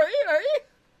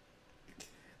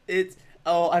 It's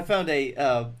I found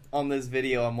on this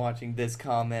video I'm watching this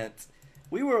comment.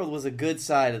 WeWorld was a good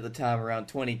site at the time around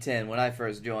 2010 when I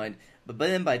first joined, but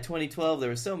then by 2012 there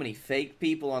were so many fake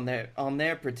people on there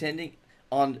pretending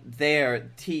on their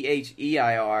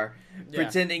THEIR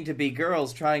pretending to be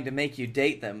girls trying to make you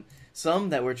date them. Some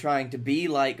that were trying to be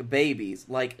like babies,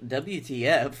 like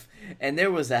WTF, and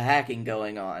there was a hacking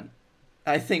going on.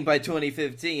 I think by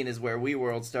 2015 is where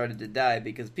WeWorld started to die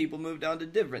because people moved on to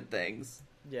different things.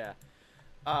 Yeah.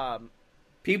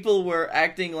 People were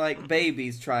acting like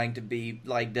babies trying to be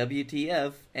like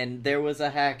WTF, and there was a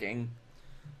hacking.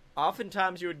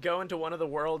 Oftentimes you would go into one of the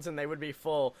worlds and they would be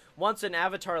full. Once an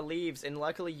avatar leaves, and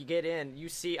luckily you get in, you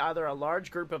see either a large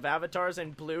group of avatars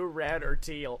in blue, red, or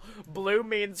teal. Blue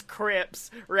means Crips.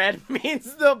 Red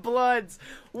means the Bloods.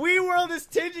 WeWorld is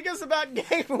teaching us about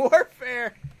gang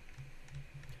warfare.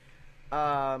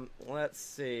 Let's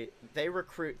see. They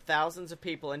recruit thousands of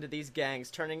people into these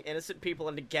gangs, turning innocent people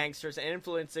into gangsters and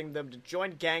influencing them to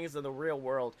join gangs in the real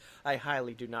world. I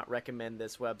highly do not recommend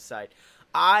this website.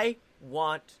 I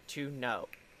want to know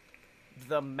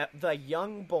the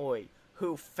young boy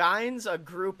who finds a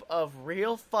group of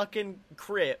real fucking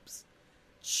Crips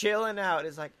chilling out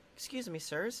is like, "Excuse me,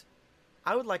 sirs,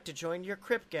 I would like to join your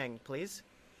Crip gang, please."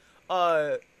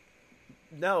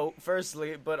 No,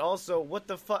 firstly, but also, what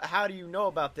the fuck? How do you know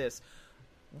about this?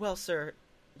 Well, sir,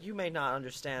 you may not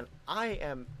understand. I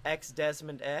am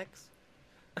ex-Desmond X.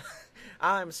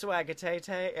 I'm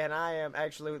Swagatate, and I am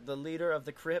actually the leader of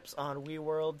the Crips on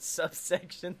WeWorld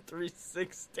subsection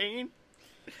 316.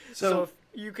 So if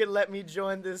you could let me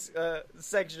join this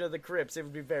section of the Crips, it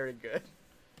would be very good.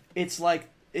 It's like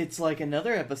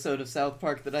another episode of South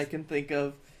Park that I can think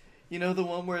of. You know, the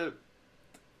one where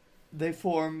they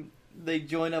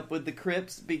join up with the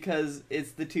Crips because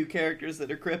it's the two characters that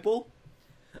are cripple?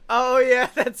 Oh, yeah,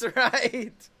 that's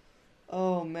right.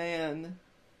 Oh, man.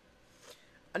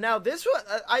 Now, this one,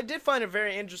 I did find a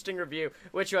very interesting review,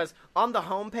 which was, on the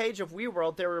homepage of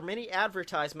WeWorld, there were many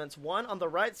advertisements. One on the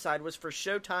right side was for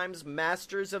Showtime's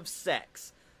Masters of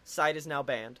Sex. Site is now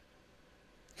banned.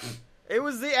 It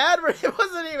was the advert. It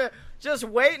wasn't even, just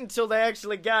wait until they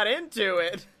actually got into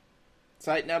it.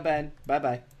 Site now banned.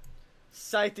 Bye-bye.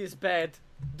 Site is bad.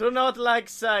 Do not like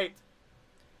site.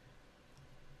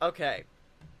 Okay.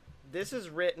 This is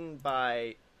written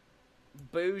by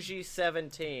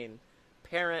Bougie17,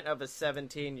 parent of a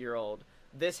 17-year-old.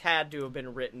 This had to have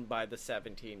been written by the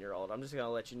 17-year-old. I'm just going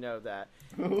to let you know that.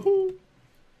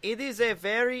 It is a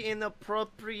very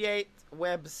inappropriate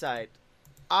website.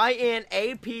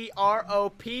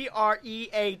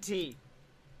 INAPROPREAT.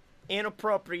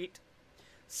 Inappropriate.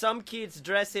 Some kids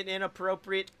dress in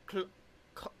inappropriate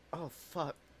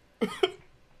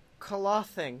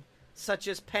clothing, such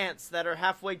as pants that are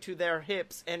halfway to their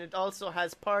hips, and it also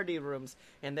has party rooms,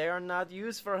 and they are not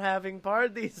used for having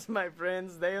parties, my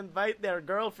friends. They invite their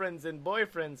girlfriends and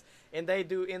boyfriends, and they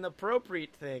do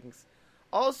inappropriate things.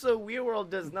 Also, WeWorld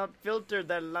does not filter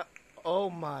their oh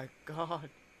my god.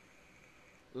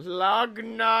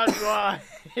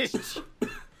 Lognagwise.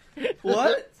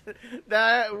 What?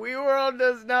 That WeWorld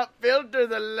does not filter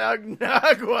the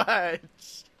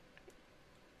Lognagwise.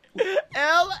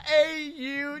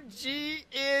 Laugngguage.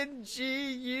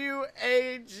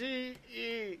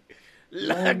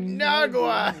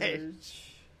 Lognagwise.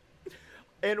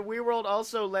 And WeWorld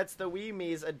also lets the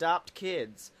Weemies adopt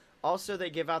kids. Also, they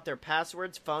give out their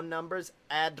passwords, phone numbers,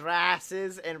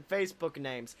 addresses, and Facebook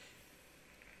names.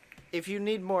 If you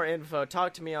need more info,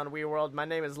 talk to me on WeWorld. My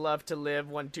name is Love to Live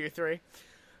 123.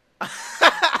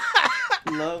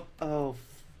 Love. Oh.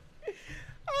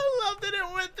 I love that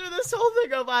it went through this whole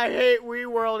thing of I hate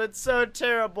WeWorld. It's so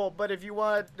terrible. But if you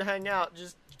want to hang out,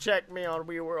 just check me on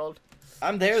WeWorld.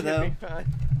 I'm there though.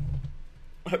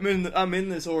 I'm in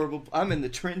this horrible. I'm in the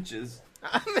trenches.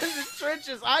 I'm in the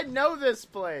trenches. I know this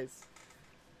place.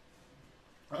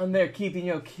 I'm there keeping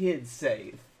your kids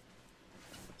safe.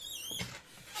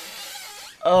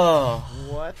 Oh.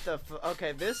 What the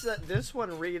okay, this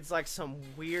one reads like some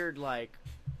weird, like,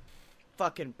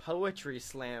 fucking poetry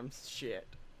slam shit.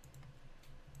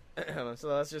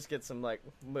 So let's just get some, like,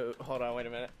 mood. Hold on, wait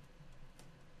a minute.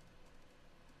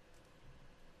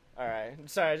 Alright, I'm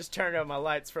sorry, I just turned on my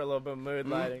lights for a little bit of mood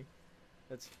lighting.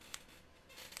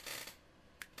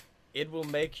 It will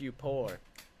make you poor.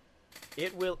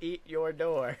 It will eat your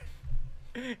door.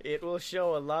 It will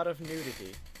show a lot of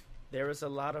nudity. There is a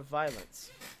lot of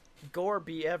violence. Gore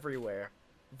be everywhere.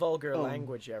 Vulgar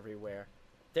language everywhere.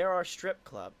 There are strip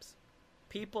clubs.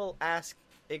 People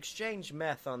exchange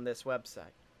meth on this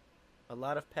website. A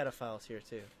lot of pedophiles here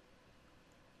too.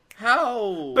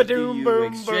 How do you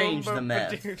exchange the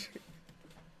meth?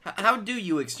 How do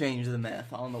you exchange the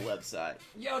meth on the website?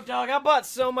 Yo, dog, I bought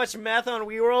so much meth on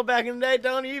WeWorld back in the day.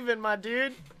 Don't even, my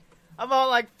dude. I bought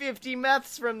like 50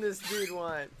 meths from this dude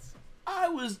once. I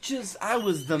was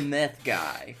the meth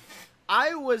guy.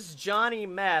 I was Johnny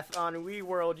Meth on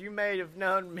WeWorld. You may have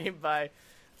known me by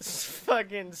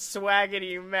fucking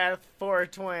Swaggity Meth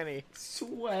 420.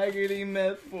 Swaggity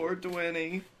meth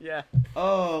 420. Yeah.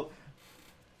 Oh,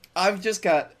 I've just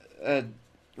got...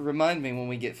 remind me when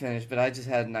we get finished, but I just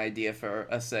had an idea for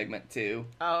a segment, too.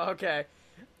 Oh, okay.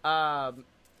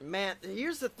 Man,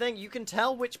 here's the thing. You can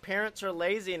tell which parents are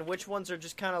lazy and which ones are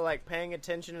just kind of, like, paying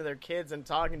attention to their kids and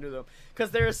talking to them.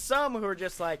 Because there's some who are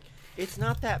just like, it's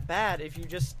not that bad if you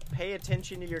just pay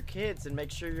attention to your kids and make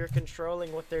sure you're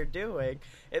controlling what they're doing.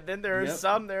 And then there are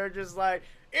some that are just like,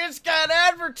 it's got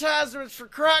advertisements for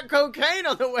crack cocaine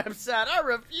on the website. I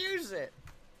refuse it.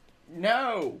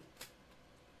 No.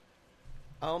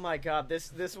 Oh my god,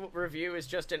 this review is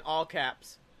just in all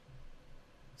caps.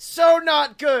 So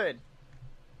not good.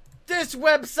 This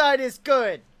website is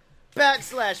good.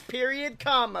 / period,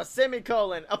 comma,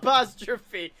 semicolon,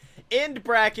 apostrophe, end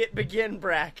bracket, begin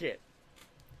bracket.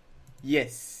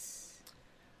 Yes.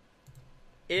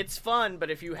 It's fun, but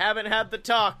if you haven't had the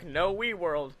talk, no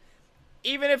WeWorld.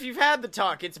 Even if you've had the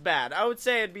talk, it's bad. I would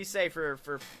say it'd be safer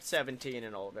for 17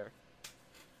 and older.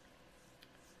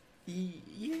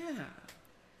 Yeah.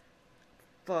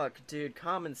 Fuck, dude,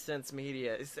 Common Sense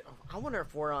Media. I wonder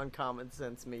if we're on Common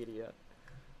Sense Media.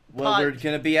 Well, we're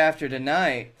gonna be after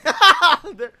tonight.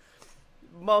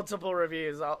 Multiple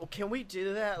reviews. Can we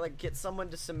do that? Like, get someone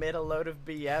to submit a load of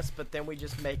BS, but then we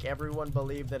just make everyone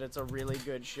believe that it's a really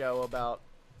good show about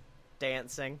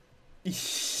dancing.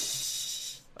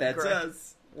 That's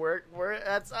us.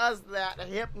 That's us. That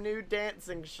hip new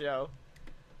dancing show.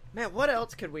 Man, what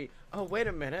else could we? Oh, wait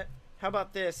a minute. How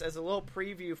about this as a little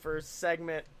preview for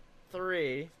segment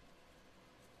 3?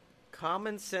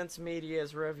 Common Sense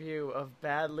Media's review of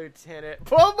Bad Lieutenant.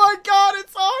 Oh my god,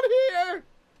 it's on here!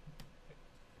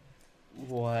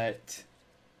 What?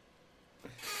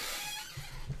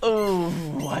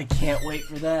 Oh, I can't wait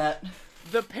for that.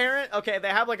 The parent, okay, they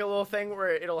have like a little thing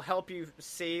where it'll help you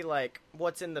see like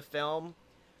what's in the film.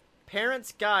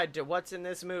 Parent's Guide to What's in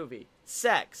This Movie.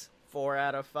 Sex, 4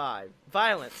 out of 5.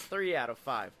 Violence, 3 out of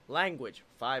 5. Language,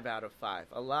 5 out of 5.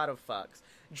 A lot of fucks.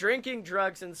 Drinking,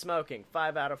 drugs, and smoking,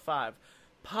 5 out of 5.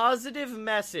 Positive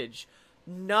message,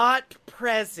 not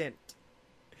present.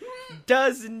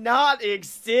 Does not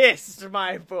exist,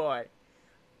 my boy.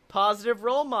 Positive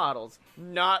role models,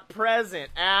 not present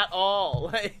at all.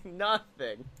 Like,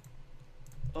 nothing.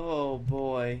 Oh,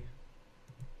 boy.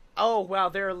 Oh, wow,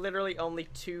 there are literally only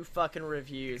 2 fucking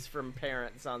reviews from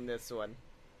parents on this one.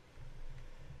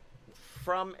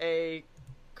 From a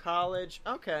college...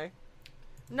 Okay.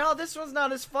 No, this one's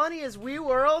not as funny as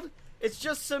WeWorld. It's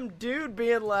just some dude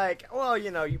being like, well,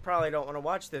 you know, you probably don't want to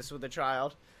watch this with a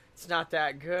child. It's not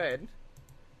that good.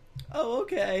 Oh,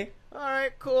 okay.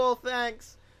 Alright, cool,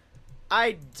 thanks.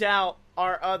 I doubt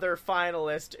our other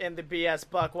finalist in the BS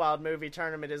Buckwild movie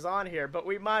tournament is on here, but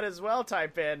we might as well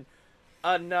type in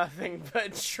a nothing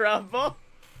but trouble.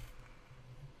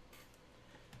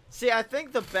 See, I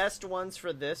think the best ones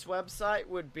for this website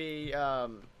would be,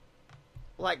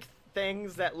 like,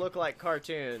 things that look like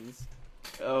cartoons.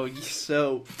 Oh,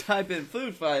 so type in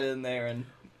food fight in there and...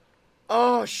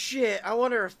 Oh, shit, I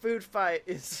wonder if Food Fight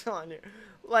is on here.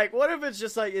 Like, what if it's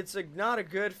just like, it's not a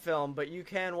good film, but you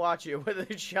can watch it with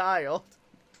a child?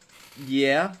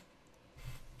 Yeah.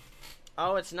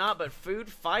 Oh, it's not, but Food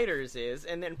Fighters is,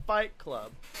 and then Fight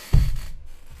Club.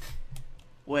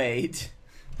 Wait.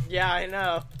 Yeah, I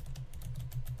know.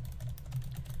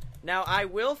 Now, I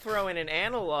will throw in an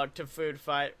analog to Food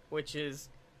Fight, which is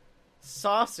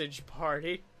Sausage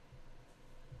Party.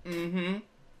 Mm-hmm.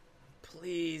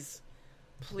 Please.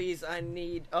 Please, I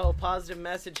need... Oh, Positive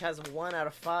Message has 1 out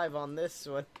of 5 on this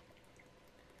one.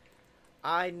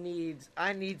 I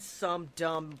need some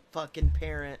dumb fucking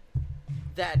parent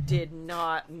that did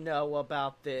not know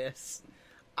about this.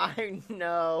 I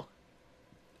know.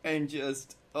 And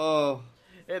just, oh.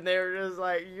 And they were just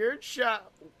like, your child...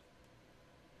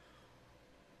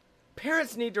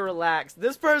 Parents need to relax.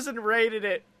 This person rated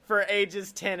it for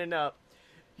ages 10 and up.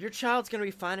 Your child's going to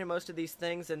be finding most of these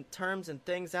things and terms and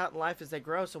things out in life as they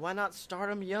grow, so why not start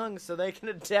them young so they can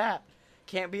adapt?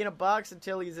 Can't be in a box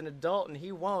until he's an adult, and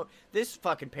he won't. This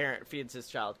fucking parent feeds his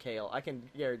child kale. I can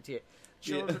guarantee it.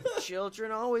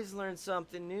 Children always learn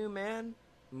something new, man.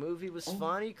 Movie was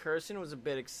funny. Cursing was a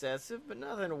bit excessive, but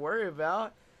nothing to worry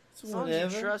about. As long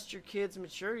as you trust your kid's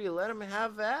maturity, let them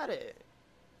have at it.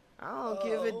 I don't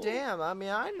give a damn. I mean,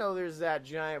 I know there's that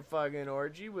giant fucking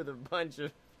orgy with a bunch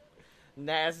of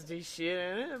nasty shit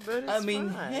in it, but it's I mean,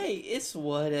 fine. hey, it's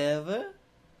whatever.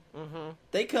 Mm-hmm.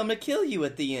 They come to kill you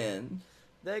at the end.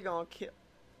 They gonna kill...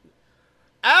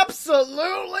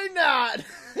 Absolutely not!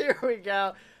 Here we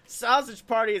go. Sausage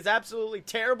Party is absolutely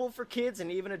terrible for kids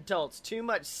and even adults. Too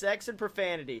much sex and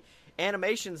profanity.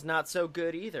 Animation's not so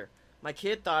good either. My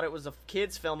kid thought it was a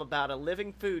kid's film about a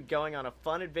living food going on a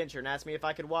fun adventure and asked me if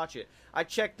I could watch it. I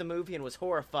checked the movie and was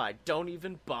horrified. Don't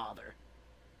even bother.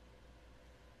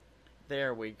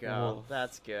 There we go. Oh.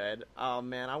 That's good. Oh,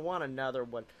 man, I want another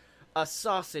one. A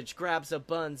sausage grabs a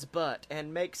bun's butt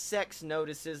and makes sex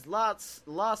notices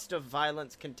lost of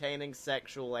violence containing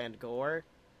sexual and gore.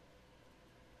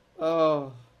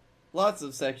 Oh, lots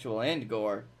of sexual and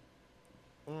gore.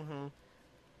 Mm-hmm.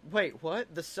 Wait,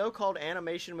 what? The so-called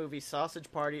animation movie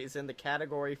Sausage Party is in the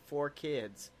category for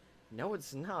kids. No,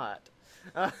 it's not.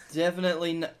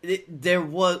 Definitely not. There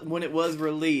was, when it was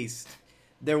released,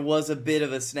 there was a bit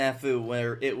of a snafu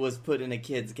where it was put in a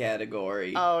kids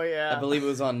category. Oh, yeah. I believe it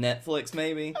was on Netflix,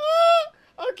 maybe.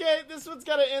 Okay, this one's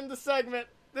gotta end the segment.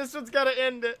 This one's gotta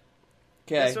end it.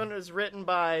 Okay. This one was written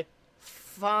by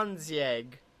Fonzieg.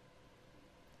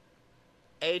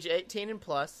 Age 18 and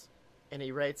plus, and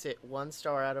he rates it 1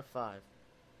 star out of 5.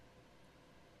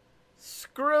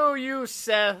 Screw you,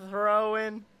 Seth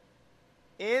Rowan.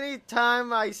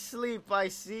 Anytime I sleep, I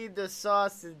see the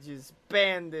sausages.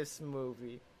 Ban this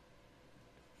movie.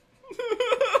 That's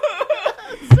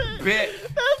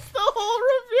the whole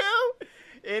review.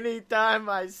 Anytime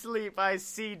I sleep, I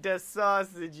see the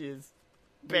sausages.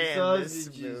 Ban this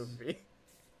movie.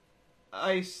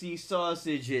 I see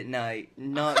sausage at night,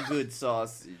 not good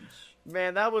sausage.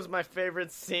 Man, that was my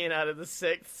favorite scene out of The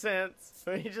Sixth Sense.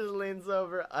 When he just leans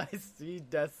over, I see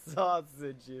the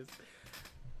sausages.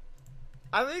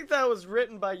 I think that was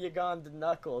written by Uganda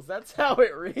Knuckles. That's how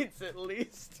it reads, at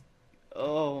least.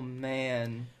 Oh,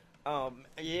 man.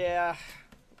 Yeah.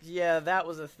 Yeah, that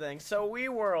was a thing. So,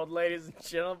 WeWorld, ladies and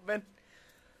gentlemen.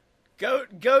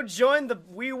 Go join the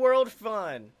WeWorld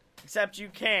fun. Except you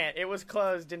can't. It was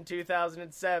closed in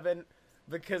 2007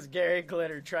 because Gary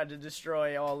Glitter tried to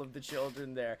destroy all of the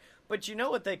children there. But you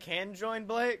know what they can join,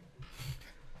 Blake?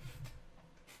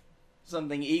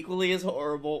 Something equally as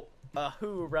horrible. A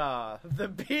hoorah. The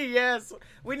BS.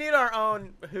 We need our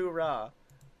own hoorah.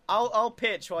 I'll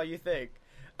pitch while you think.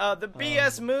 The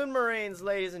BS Moon Marines,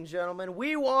 ladies and gentlemen.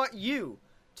 We want you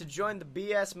to join the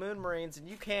BS Moon Marines, and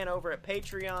you can over at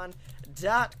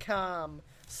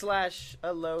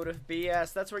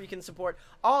patreon.com/a-load-of-BS. That's where you can support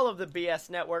all of the BS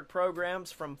Network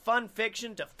programs, from Fun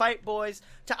Fiction to Fight Boys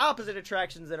to Opposite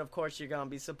Attractions, and of course you're going to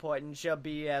be supporting your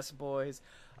BS Boys.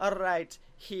 Alright,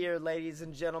 here, ladies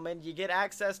and gentlemen, you get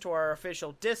access to our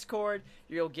official Discord.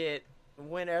 You'll get,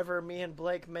 whenever me and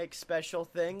Blake make special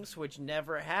things, which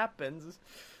never happens,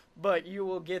 but you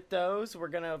will get those. We're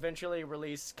going to eventually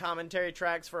release commentary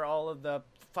tracks for all of the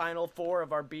final 4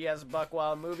 of our BS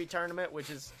Buckwild movie tournament, which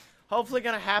is hopefully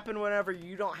going to happen whenever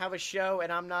you don't have a show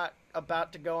and I'm not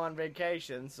about to go on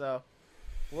vacation, so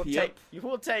we'll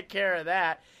take care of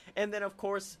that. And then, of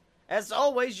course, as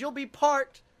always, you'll be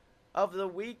part of the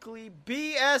weekly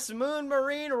BS Moon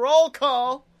Marine roll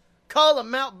call. Call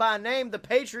them out by name: the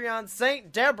Patreon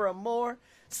Saint, Deborah Moore,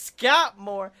 Scott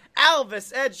Moore,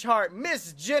 Alvis Edgehart,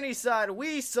 Miss Jenny Side.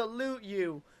 We salute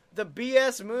you, the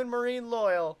BS Moon Marine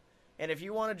loyal. And if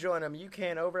you want to join them, you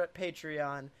can over at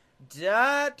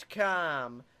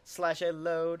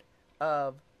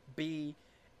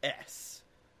patreon.com/a-load-of-BS.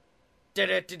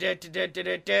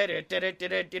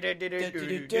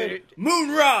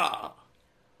 Moonra!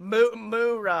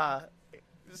 Moorah.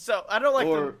 So, I don't like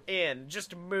the in,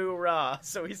 just Moorah,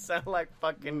 so we sound like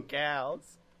fucking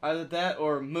cows. Either that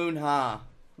or Moonha.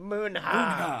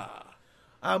 Moonha.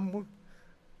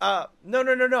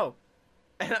 No.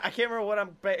 And I can't remember what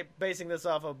I'm basing this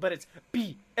off of, but it's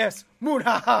BS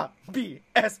Moonha.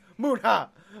 BS Moonha.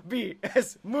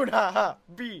 BS Moonha.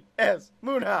 BS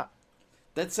Moonha.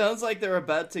 That sounds like they're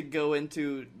about to go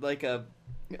into, like, a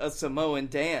Samoan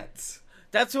dance.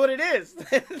 That's what it is.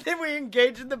 Then we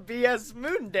engage in the BS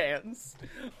Moon Dance,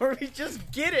 where we just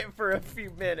get it for a few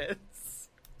minutes.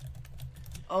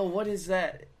 Oh, what is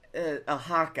that? A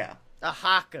haka. A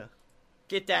haka.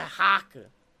 Get that haka.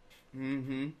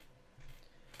 Mm-hmm.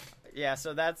 Yeah,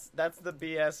 so that's the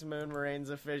BS Moon Marines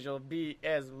official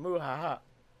BS Muhaha.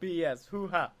 BS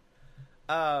Hoo-ha.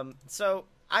 So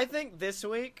I think this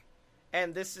week,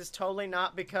 and this is totally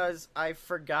not because I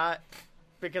forgot,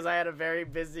 because I had a very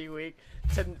busy week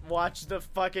to watch the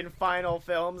fucking final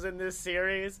films in this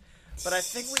series, but I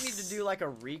think we need to do like a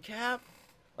recap,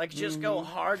 like just go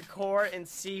hardcore and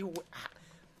see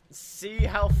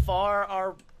how far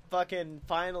our fucking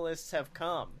finalists have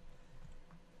come.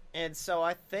 And so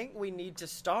I think we need to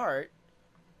start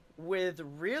with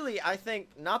really, I think,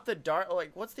 not the dark,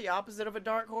 like, what's the opposite of a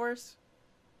dark horse?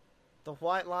 The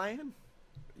white lion?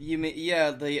 You mean,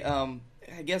 yeah,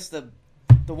 I guess the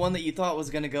one that you thought was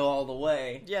going to go all the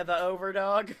way. Yeah, the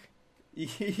overdog.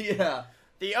 Yeah.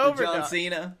 The overdog. The John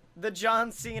Cena. The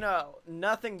John Cena,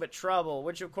 Nothing But Trouble,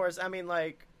 which, of course, I mean,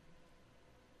 like,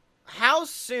 how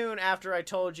soon after I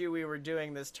told you we were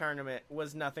doing this tournament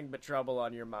was Nothing But Trouble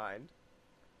on your mind?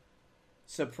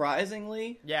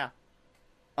 Surprisingly, Yeah.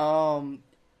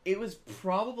 it was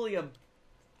probably a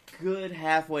good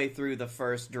halfway through the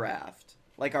first draft.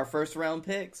 Like our first round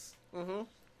picks. Mm-hmm.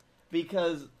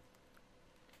 Because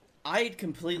I had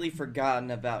completely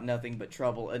forgotten about Nothing But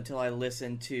Trouble until I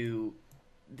listened to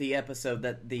the episode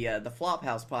that the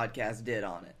Flophouse podcast did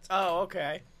on it. Oh,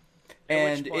 okay.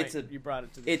 And At which point you brought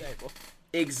it to the table.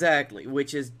 Exactly,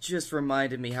 which has just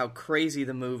reminded me how crazy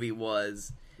the movie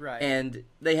was. Right. And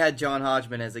they had John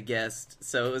Hodgman as a guest,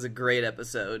 so it was a great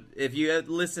episode. If you had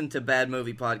listened to Bad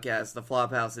Movie Podcast, the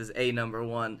Flophouse is number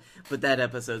one, but that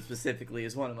episode specifically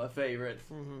is one of my favorites.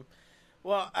 Mm-hmm.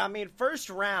 Well, I mean,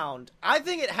 first round, I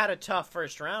think it had a tough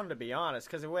first round, to be honest,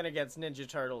 because it went against Ninja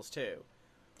Turtles, too.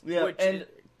 Yeah, which and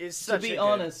is such to be a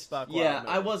honest, good yeah,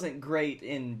 movie. I wasn't great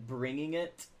in bringing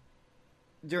it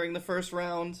during the first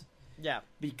round. Yeah.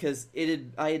 Because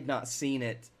I had not seen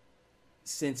it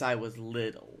since I was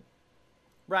little.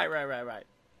 Right.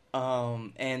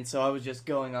 And so I was just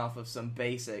going off of some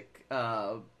basic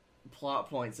plot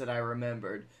points that I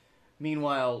remembered.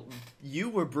 Meanwhile, you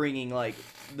were bringing, like,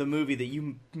 the movie that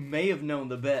you may have known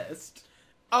the best.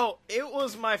 Oh, it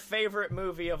was my favorite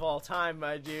movie of all time,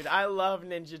 my dude. I love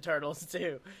Ninja Turtles,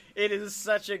 too. It is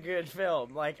such a good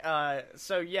film. Like,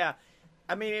 so yeah.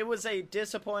 I mean, it was a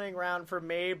disappointing round for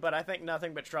me, but I think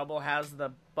Nothing But Trouble has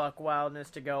the buck wildness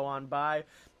to go on by.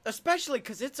 Especially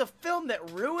because it's a film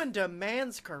that ruined a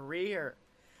man's career.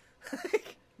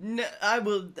 No,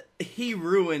 he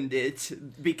ruined it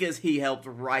because he helped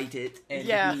write it, and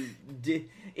yeah.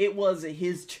 It was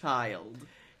his child.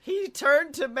 He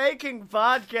turned to making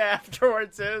vodka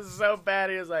afterwards. It was so bad.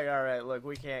 He was like, all right, look,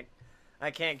 I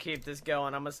can't keep this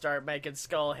going. I'm going to start making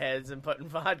skull heads and putting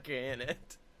vodka in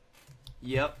it.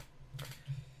 Yep.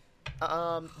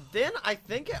 Then I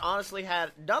think it honestly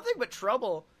had Nothing But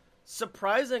Trouble.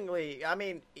 Surprisingly, I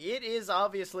mean, it is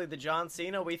obviously the John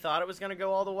Cena we thought it was going to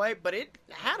go all the way, but it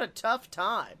had a tough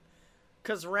time.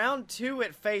 Because round 2,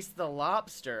 it faced the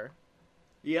Lobster.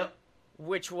 Yep.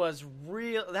 Which was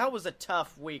that was a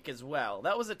tough week as well.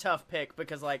 That was a tough pick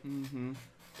because, like,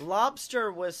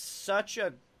 Lobster was such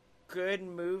a good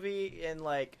movie and,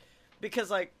 like, because,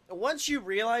 like, once you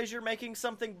realize you're making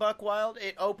something buck wild,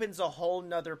 it opens a whole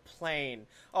nother plane,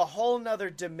 a whole nother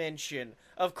dimension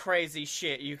of crazy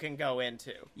shit you can go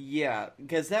into. Yeah,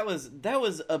 because that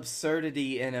was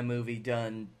absurdity in a movie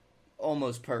done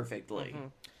almost perfectly. Mm-hmm.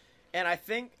 And I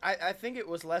think it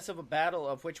was less of a battle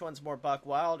of which one's more buck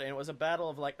wild, and it was a battle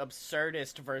of, like,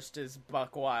 absurdist versus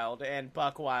buck wild, and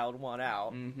buck wild won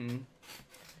out. Mm-hmm.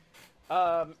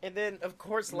 And then, of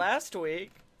course, last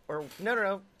week, or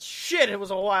no, shit, it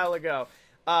was a while ago.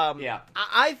 Yeah.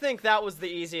 I think that was the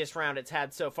easiest round it's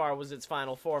had so far, was its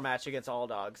Final Four match against All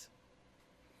Dogs.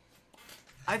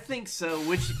 I think so,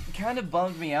 which kind of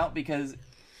bummed me out because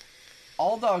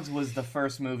All Dogs was the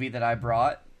first movie that I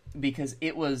brought because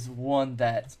it was one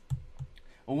that,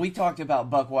 when we talked about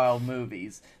buck wild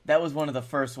movies, that was one of the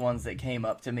first ones that came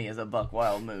up to me as a buck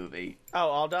wild movie. Oh,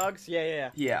 All Dogs? Yeah.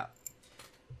 Yeah.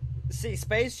 See,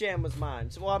 Space Jam was mine.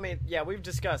 So, well, I mean, yeah, we've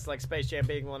discussed, like, Space Jam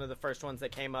being one of the first ones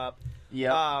that came up.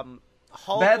 Yeah.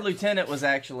 Bad Lieutenant was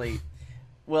actually...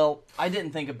 Well, I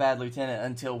didn't think of Bad Lieutenant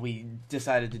until we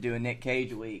decided to do a Nick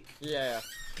Cage week. Yeah.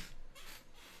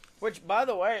 Which, by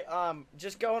the way,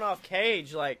 just going off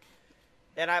Cage, like...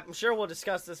 And I'm sure we'll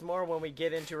discuss this more when we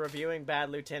get into reviewing Bad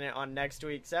Lieutenant on next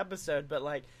week's episode, but,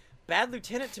 like, Bad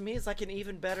Lieutenant to me is like an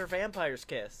even better Vampire's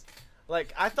Kiss.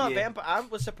 Like, I thought I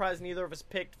was surprised neither of us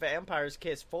picked Vampire's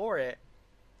Kiss for it,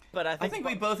 but I think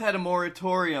we both had a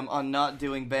moratorium on not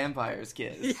doing Vampire's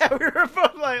Kiss. Yeah, we were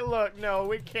both like, look, no,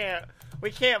 we can't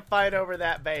fight over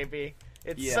that, baby.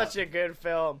 It's such a good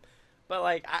film. But,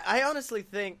 like, I honestly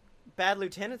think Bad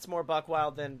Lieutenant's more buck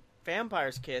wild than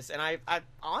Vampire's Kiss, and I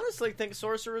honestly think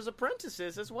Sorcerer's Apprentice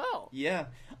is as well. Yeah.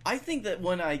 I think that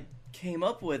when I came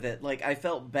up with it, like, I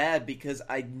felt bad because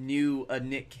I knew a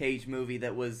Nick Cage movie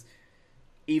that was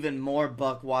even more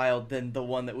buck wild than the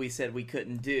one that we said we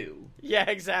couldn't do. Yeah,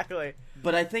 exactly.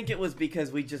 But I think it was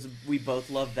because we both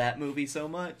loved that movie so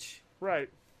much. Right.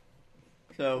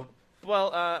 So...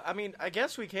 Well, I mean, I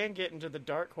guess we can get into the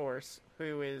dark horse,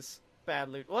 who is Bad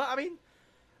Lieutenant. Well, I mean,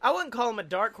 I wouldn't call him a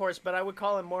dark horse, but I would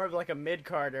call him more of like a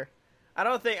mid-carder. I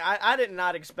don't think I did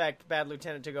not expect Bad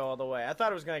Lieutenant to go all the way. I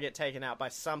thought it was going to get taken out by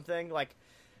something like.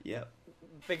 Yep.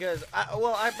 Because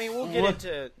I mean, we'll get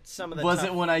into some of the. Was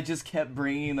it when I just kept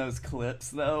bringing those clips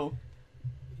though?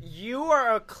 You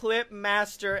are a clip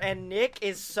master, and Nick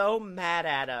is so mad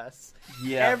at us.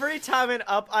 Yeah. Every time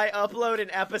I upload an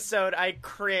episode, I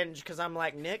cringe because I'm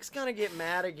like, Nick's gonna get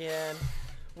mad again.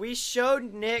 We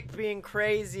showed Nick being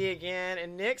crazy again,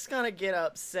 and Nick's gonna get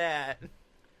upset.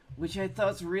 Which I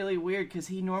thought's really weird because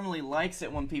he normally likes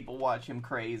it when people watch him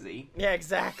crazy. Yeah,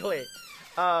 exactly.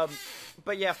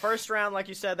 But yeah, first round, like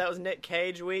you said, that was Nick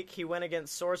Cage week. He went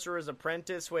against Sorcerer's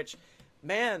Apprentice, which,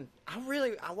 man, I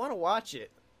want to watch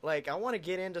it. Like, I want to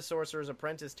get into Sorcerer's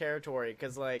Apprentice territory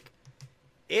because, like,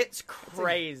 it's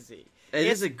crazy. It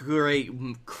is a great,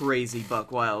 crazy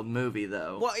buck wild movie,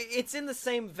 though. Well, it's in the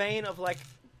same vein of, like,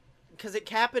 because it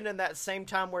happened in that same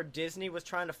time where Disney was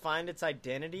trying to find its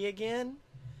identity again.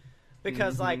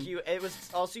 Because, like, you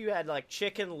had, like,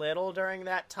 Chicken Little during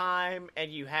that time,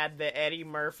 and you had the Eddie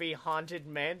Murphy Haunted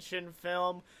Mansion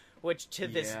film, which to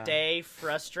this day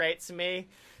frustrates me.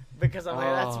 Because I'm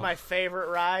like, that's my favorite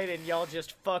ride, and y'all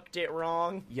just fucked it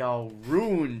wrong. Y'all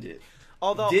ruined it.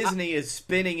 Although Disney is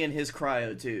spinning in his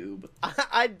cryotube.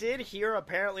 I did hear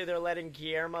apparently they're letting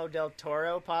Guillermo del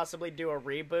Toro possibly do a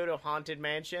reboot of Haunted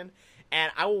Mansion. And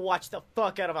I will watch the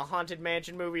fuck out of a Haunted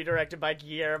Mansion movie directed by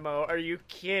Guillermo. Are you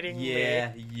kidding me?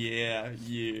 Yeah.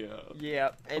 Yeah.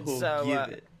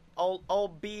 And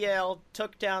old BL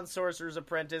took down Sorcerer's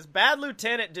Apprentice. Bad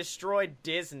Lieutenant destroyed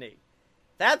Disney.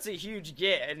 That's a huge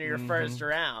get in your first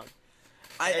round.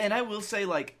 I will say,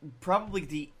 like,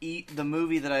 probably the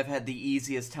movie that I've had the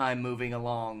easiest time moving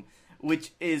along,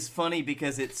 which is funny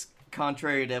because it's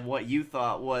contrary to what you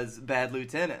thought was Bad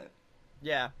Lieutenant.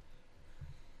 Yeah.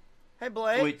 Hey,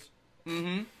 Blake.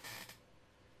 We're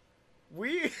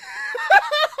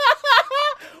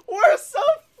so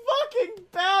fucking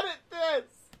bad at this.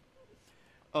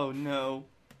 Oh, no.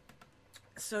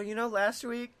 So, last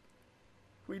week,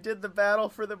 we did the battle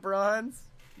for the bronze.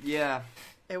 Yeah.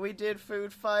 And we did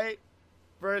Food Fight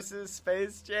versus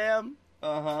Space Jam.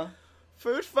 Uh-huh.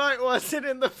 Food Fight wasn't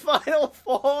in the Final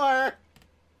Four.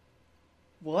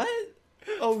 What?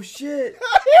 Oh, shit.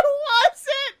 It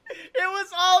wasn't! It was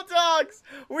All Dogs!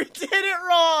 We did it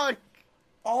wrong!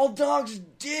 All Dogs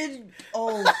did...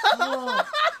 Oh, fuck.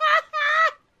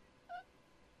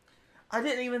 I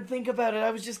didn't even think about it.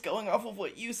 I was just going off of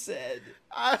what you said.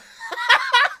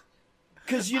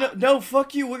 Because, no,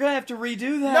 fuck you. We're going to have to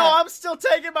redo that. No, I'm still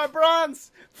taking my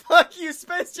bronze. Fuck you.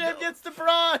 Space Jam gets the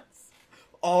bronze.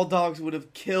 All Dogs would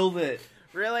have killed it.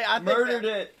 Really? Murdered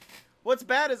it. What's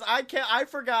bad is I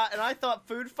forgot, and I thought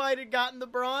Food Fight had gotten the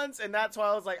bronze, and that's why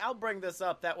I was like, I'll bring this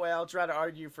up. That way I'll try to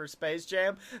argue for Space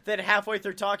Jam. Then halfway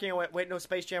through talking, I went, wait, no,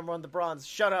 Space Jam won the bronze.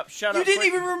 Shut up. You didn't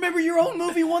even remember your own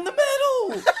movie won the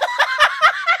medal.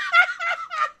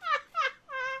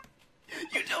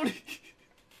 You don't...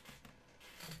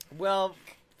 Well,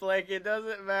 Blake, it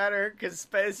doesn't matter, because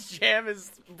Space Jam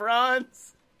is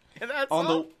bronze. And that's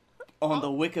on the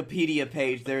Wikipedia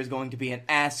page, there's going to be an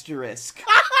asterisk.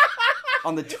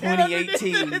 On the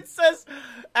 2018. It says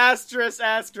asterisk.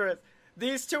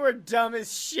 These two are dumb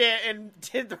as shit and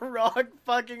did the wrong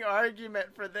fucking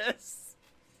argument for this.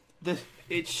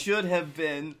 It should have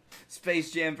been Space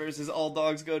Jam versus All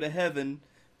Dogs Go to Heaven,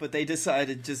 but they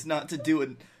decided just not to do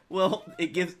it. Well,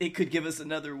 it could give us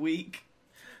another week.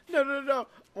 No.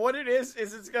 What it is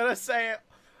it's gonna say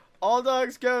All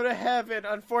Dogs Go to Heaven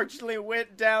unfortunately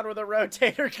went down with a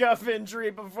rotator cuff injury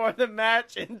before the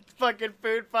match, and fucking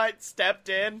Food Fight stepped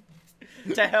in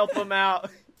to help him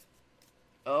out.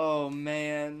 Oh,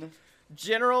 man.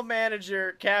 General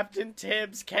manager Captain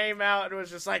Tibbs came out and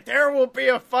was just like, there will be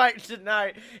a fight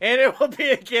tonight, and it will be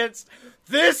against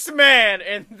this man.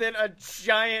 And then a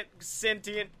giant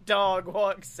sentient dog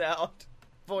walks out,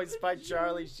 voiced by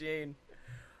Charlie Sheen.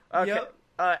 Okay. Yep.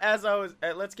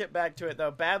 Let's get back to it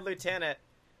though. Bad Lieutenant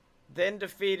then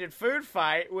defeated Food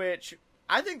Fight, which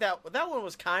I think that one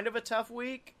was kind of a tough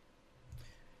week.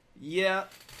 Yeah.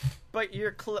 But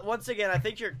once again,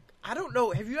 I don't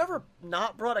know. Have you ever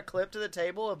not brought a clip to the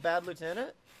table of Bad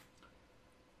Lieutenant?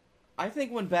 I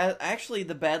think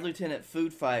the Bad Lieutenant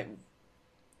Food Fight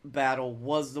battle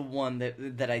was the one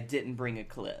that I didn't bring a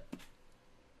clip.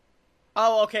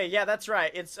 Oh, okay, yeah, that's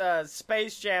right. It's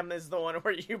Space Jam is the one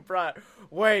where you brought.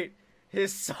 Wait,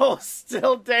 his soul's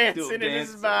still dancing in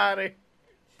his body.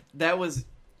 That was,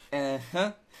 and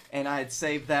I had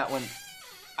saved that one.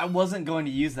 I wasn't going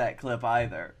to use that clip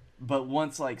either, but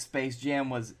once like Space Jam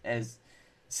was as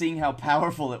seeing how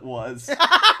powerful it was.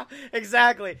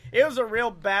 Exactly. It was a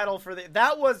real battle for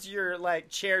that was your, like,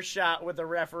 chair shot with the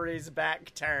referee's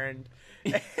back turned.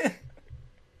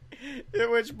 At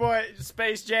which point,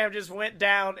 Space Jam just went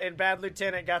down, and Bad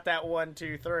Lieutenant got that 1,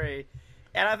 2, 3.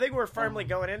 And I think we're firmly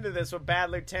going into this with Bad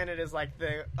Lieutenant is like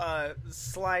the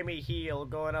slimy heel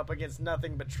going up against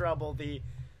Nothing But Trouble, the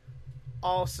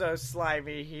also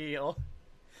slimy heel.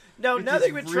 No, Which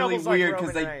Nothing But really Trouble's like weird,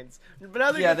 Roman they, Reigns. But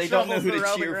Nothing yeah, But they don't know Trouble's who the to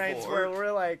Roman cheer Reigns, for. where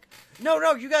we're like,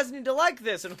 no, you guys need to like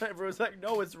this. And everyone's like,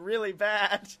 no, it's really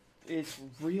bad. It's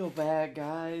real bad,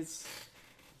 guys.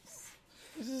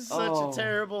 This is such a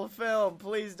terrible film.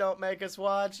 Please don't make us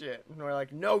watch it. And we're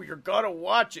like, no, you're gonna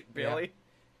watch it, Billy. Yeah.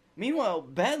 Meanwhile,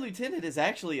 Bad Lieutenant is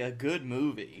actually a good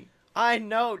movie. I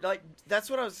know, like, that's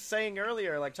what I was saying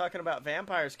earlier, like, talking about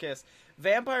Vampire's Kiss.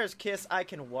 Vampire's Kiss I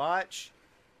can watch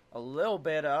a little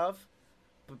bit of,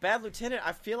 but Bad Lieutenant,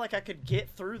 I feel like I could get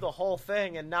through the whole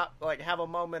thing and not, like, have a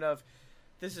moment of,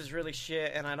 this is really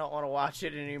shit and I don't want to watch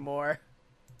it anymore.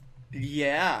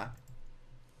 Yeah.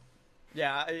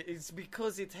 Yeah, it's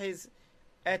because it has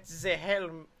at the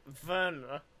helm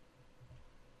Werner.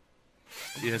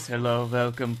 Yes, hello,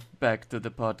 welcome back to the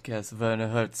podcast, Werner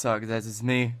Herzog, that is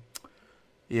me.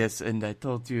 Yes, and I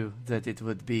told you that it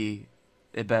would be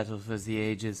a battle for the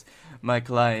ages. My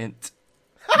client,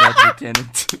 Bad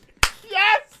Lieutenant.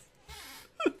 Yes!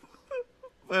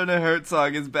 Werner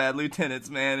Herzog is Bad Lieutenant's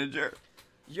manager.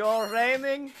 Your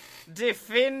reigning,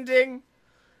 defending,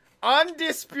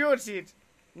 undisputed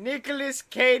Nicolas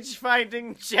Cage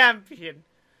fighting champion,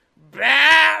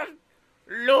 Bad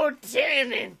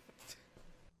Lieutenant.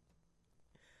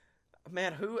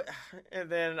 Man, who? And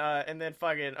then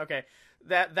fucking okay.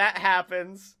 That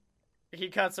happens. He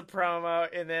cuts a promo,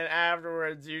 and then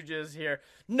afterwards you just hear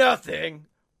nothing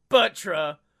but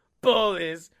trouble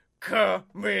is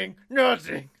coming.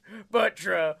 Nothing but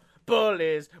trouble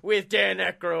is with Dan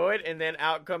Aykroyd, and then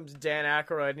out comes Dan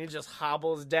Aykroyd, and he just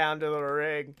hobbles down to the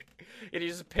ring, and he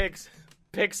just picks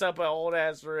up an old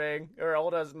ass ring or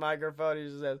old ass microphone. He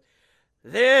just says,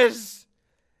 "This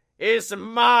is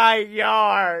my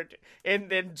yard," and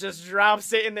then just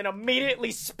drops it, and then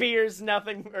immediately spears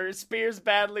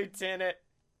Bad Lieutenant.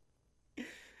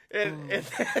 And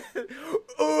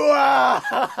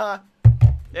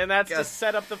that's to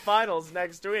set up the finals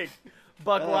next week.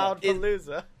 Buck Wild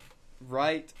Palooza.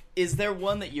 Right. Is there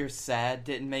one that you're sad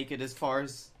didn't make it as far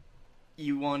as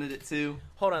you wanted it to?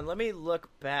 Hold on, let me look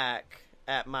back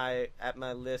at my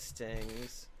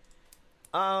listings.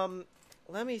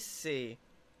 Let me see.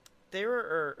 There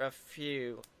were a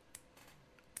few.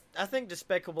 I think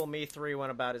Despicable Me 3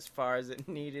 went about as far as it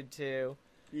needed to.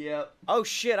 Yep. Oh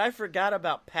shit, I forgot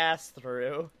about Pass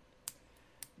Through.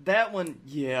 That one,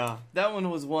 yeah. That one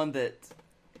was one that,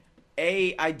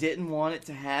 A, I didn't want it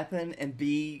to happen, and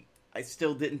B, I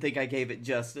still didn't think I gave it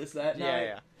justice that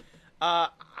night. Yeah.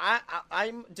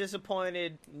 I'm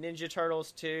disappointed Ninja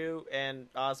Turtles 2 and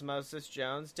Osmosis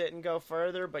Jones didn't go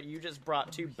further, but you just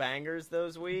brought two bangers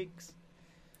those weeks.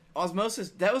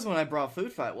 Osmosis, that was when I brought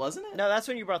Food Fight, wasn't it? No, that's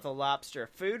when you brought the Lobster.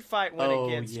 Food Fight went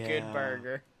against yeah. Good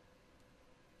Burger.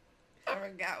 I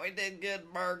forgot we did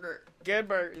Good Burger. Good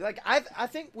Burger. Like, I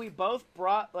think we both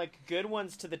brought, like, good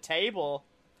ones to the table,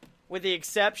 with the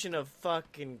exception of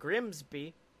fucking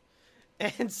Grimsby.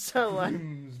 And so, like,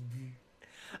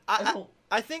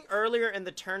 I think earlier in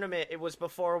the tournament, it was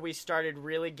before we started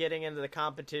really getting into the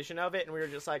competition of it, and we were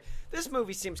just like, this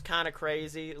movie seems kind of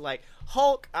crazy. Like,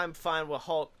 Hulk, I'm fine with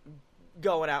Hulk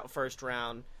going out first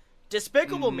round.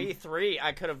 Despicable Me 3,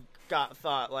 I could have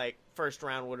thought, like, first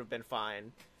round would have been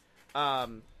fine.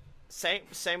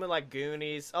 Same with, like,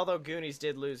 Goonies, although Goonies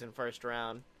did lose in first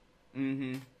round.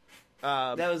 Mm-hmm.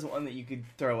 That was one that you could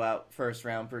throw out first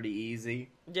round pretty easy.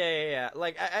 Yeah.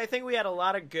 Like, I think we had a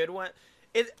lot of good ones.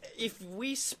 If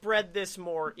we spread this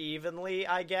more evenly,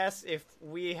 I guess, if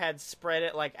we had spread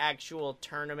it like actual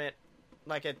tournament,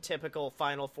 like a typical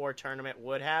Final Four tournament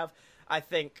would have, I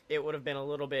think it would have been a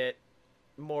little bit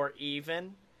more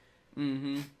even.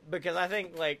 Mm-hmm. Because I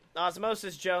think, like,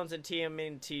 Osmosis Jones and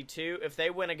TMNT 2, if they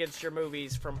went against your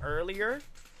movies from earlier,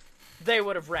 they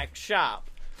would have wrecked shop.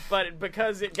 But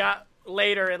because it got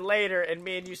later and later, and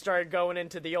me and you started going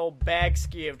into the old bag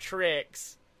ski of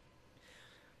tricks...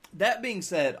 That being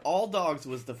said, All Dogs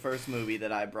was the first movie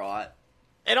that I brought.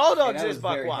 And All Dogs is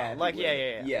Buck Wild. Like,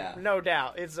 yeah. Yeah. No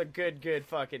doubt. It's a good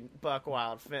fucking Buck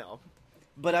Wild film.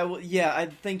 But I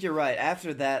think you're right.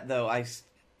 After that, though, I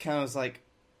kind of was like,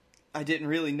 I didn't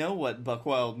really know what Buck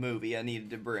Wild movie I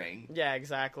needed to bring. Yeah,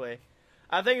 exactly.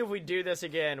 I think if we do this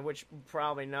again, which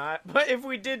probably not, but if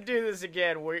we did do this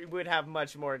again, we would have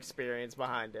much more experience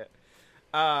behind it.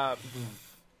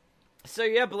 So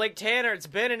yeah, Blake Tanner, it's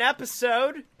been an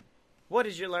episode. What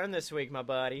did you learn this week, my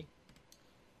buddy?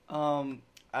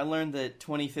 I learned that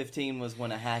 2015 was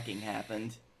when a hacking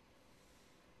happened.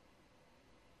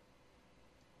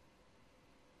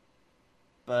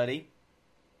 Buddy?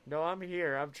 No, I'm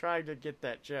here. I'm trying to get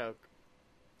that joke.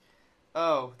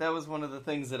 Oh, that was one of the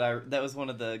things that was one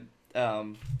of the,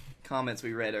 comments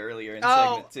we read earlier in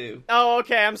segment 2. Oh,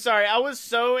 okay, I'm sorry. I was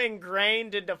so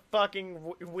ingrained into fucking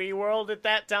Wii World at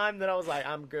that time that I was like,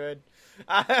 I'm good.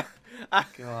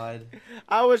 God.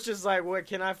 I was just like, what,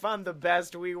 can I find the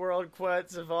best Wii World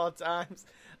quotes of all times?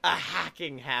 A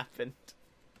hacking happened.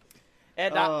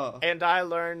 And I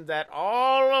learned that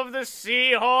all of the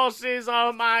seahorses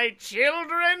are my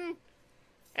children,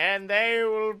 and they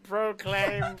will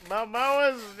proclaim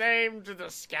Momoa's name to the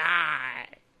sky.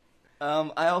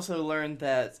 I also learned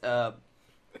that,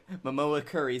 Momoa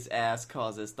Curry's ass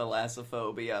causes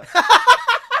thalassophobia.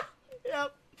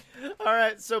 Yep.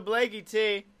 Alright, so Blakey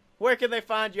T, where can they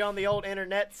find you on the old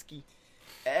internet ski?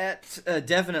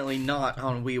 Definitely not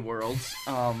on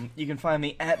WeWorlds. You can find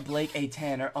me at Blake A.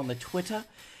 Tanner on the Twitter.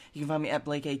 You can find me at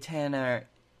Blake A. Tanner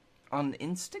on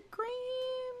Instagram.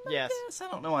 Yes. I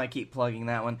don't know why I keep plugging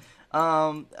that one.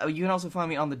 You can also find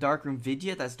me on the Darkroom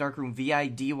Vidya. That's Darkroom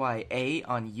VIDYA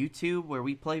on YouTube, where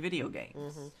we play video games.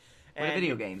 Mm-hmm. Where are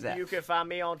video games at? You can find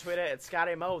me on Twitter at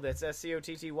ScottyMo. That's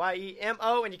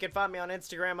SCOTTYEMO. And you can find me on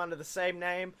Instagram under the same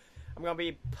name. I'm going to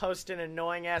be posting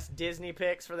annoying-ass Disney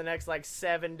pics for the next,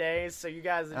 7 days, so you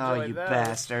guys enjoy those. Oh, you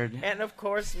bastard. And, of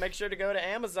course, make sure to go to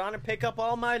Amazon and pick up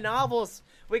all my novels.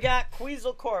 We got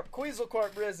Queasel Corp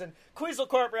Risen, Queasel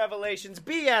Corp Revelations,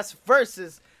 BS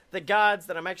versus the Gods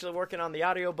that I'm actually working on the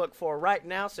audiobook for right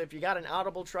now, so if you got an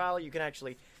Audible trial, you can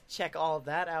actually check all of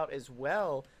that out as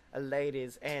well,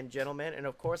 ladies and gentlemen. And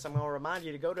of course, I'm going to remind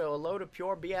you to go to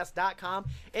aloadofpurebs.com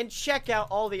and check out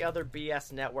all the other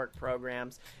BS Network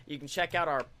programs. You can check out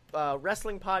our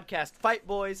wrestling podcast, Fight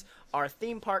Boys, our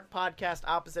theme park podcast,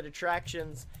 Opposite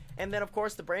Attractions, and then, of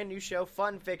course, the brand new show,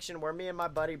 Fun Fiction, where me and my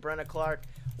buddy, Brenna Clark,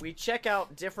 we check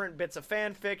out different bits of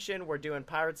fan fiction. We're doing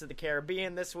Pirates of the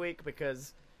Caribbean this week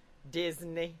because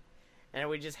Disney, and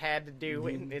we just had to do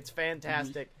it. It's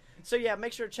fantastic. So yeah,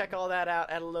 make sure to check all that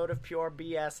out at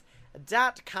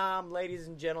aloadofpurebs.com, ladies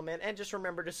and gentlemen. And just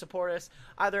remember to support us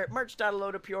either at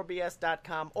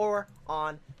merch.aloadofpurebs.com or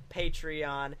on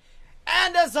Patreon.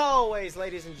 And as always,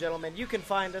 ladies and gentlemen, you can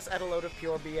find us at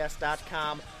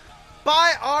aloadofpurebs.com.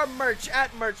 Buy our merch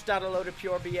at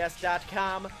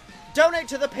merch.aloadofpurebs.com. Donate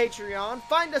to the Patreon.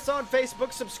 Find us on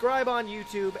Facebook. Subscribe on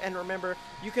YouTube. And remember,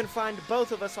 you can find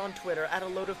both of us on Twitter at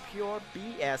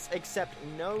aloadofpurebs, except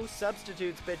no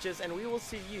substitutes, bitches. And we will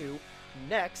see you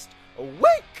next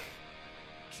week.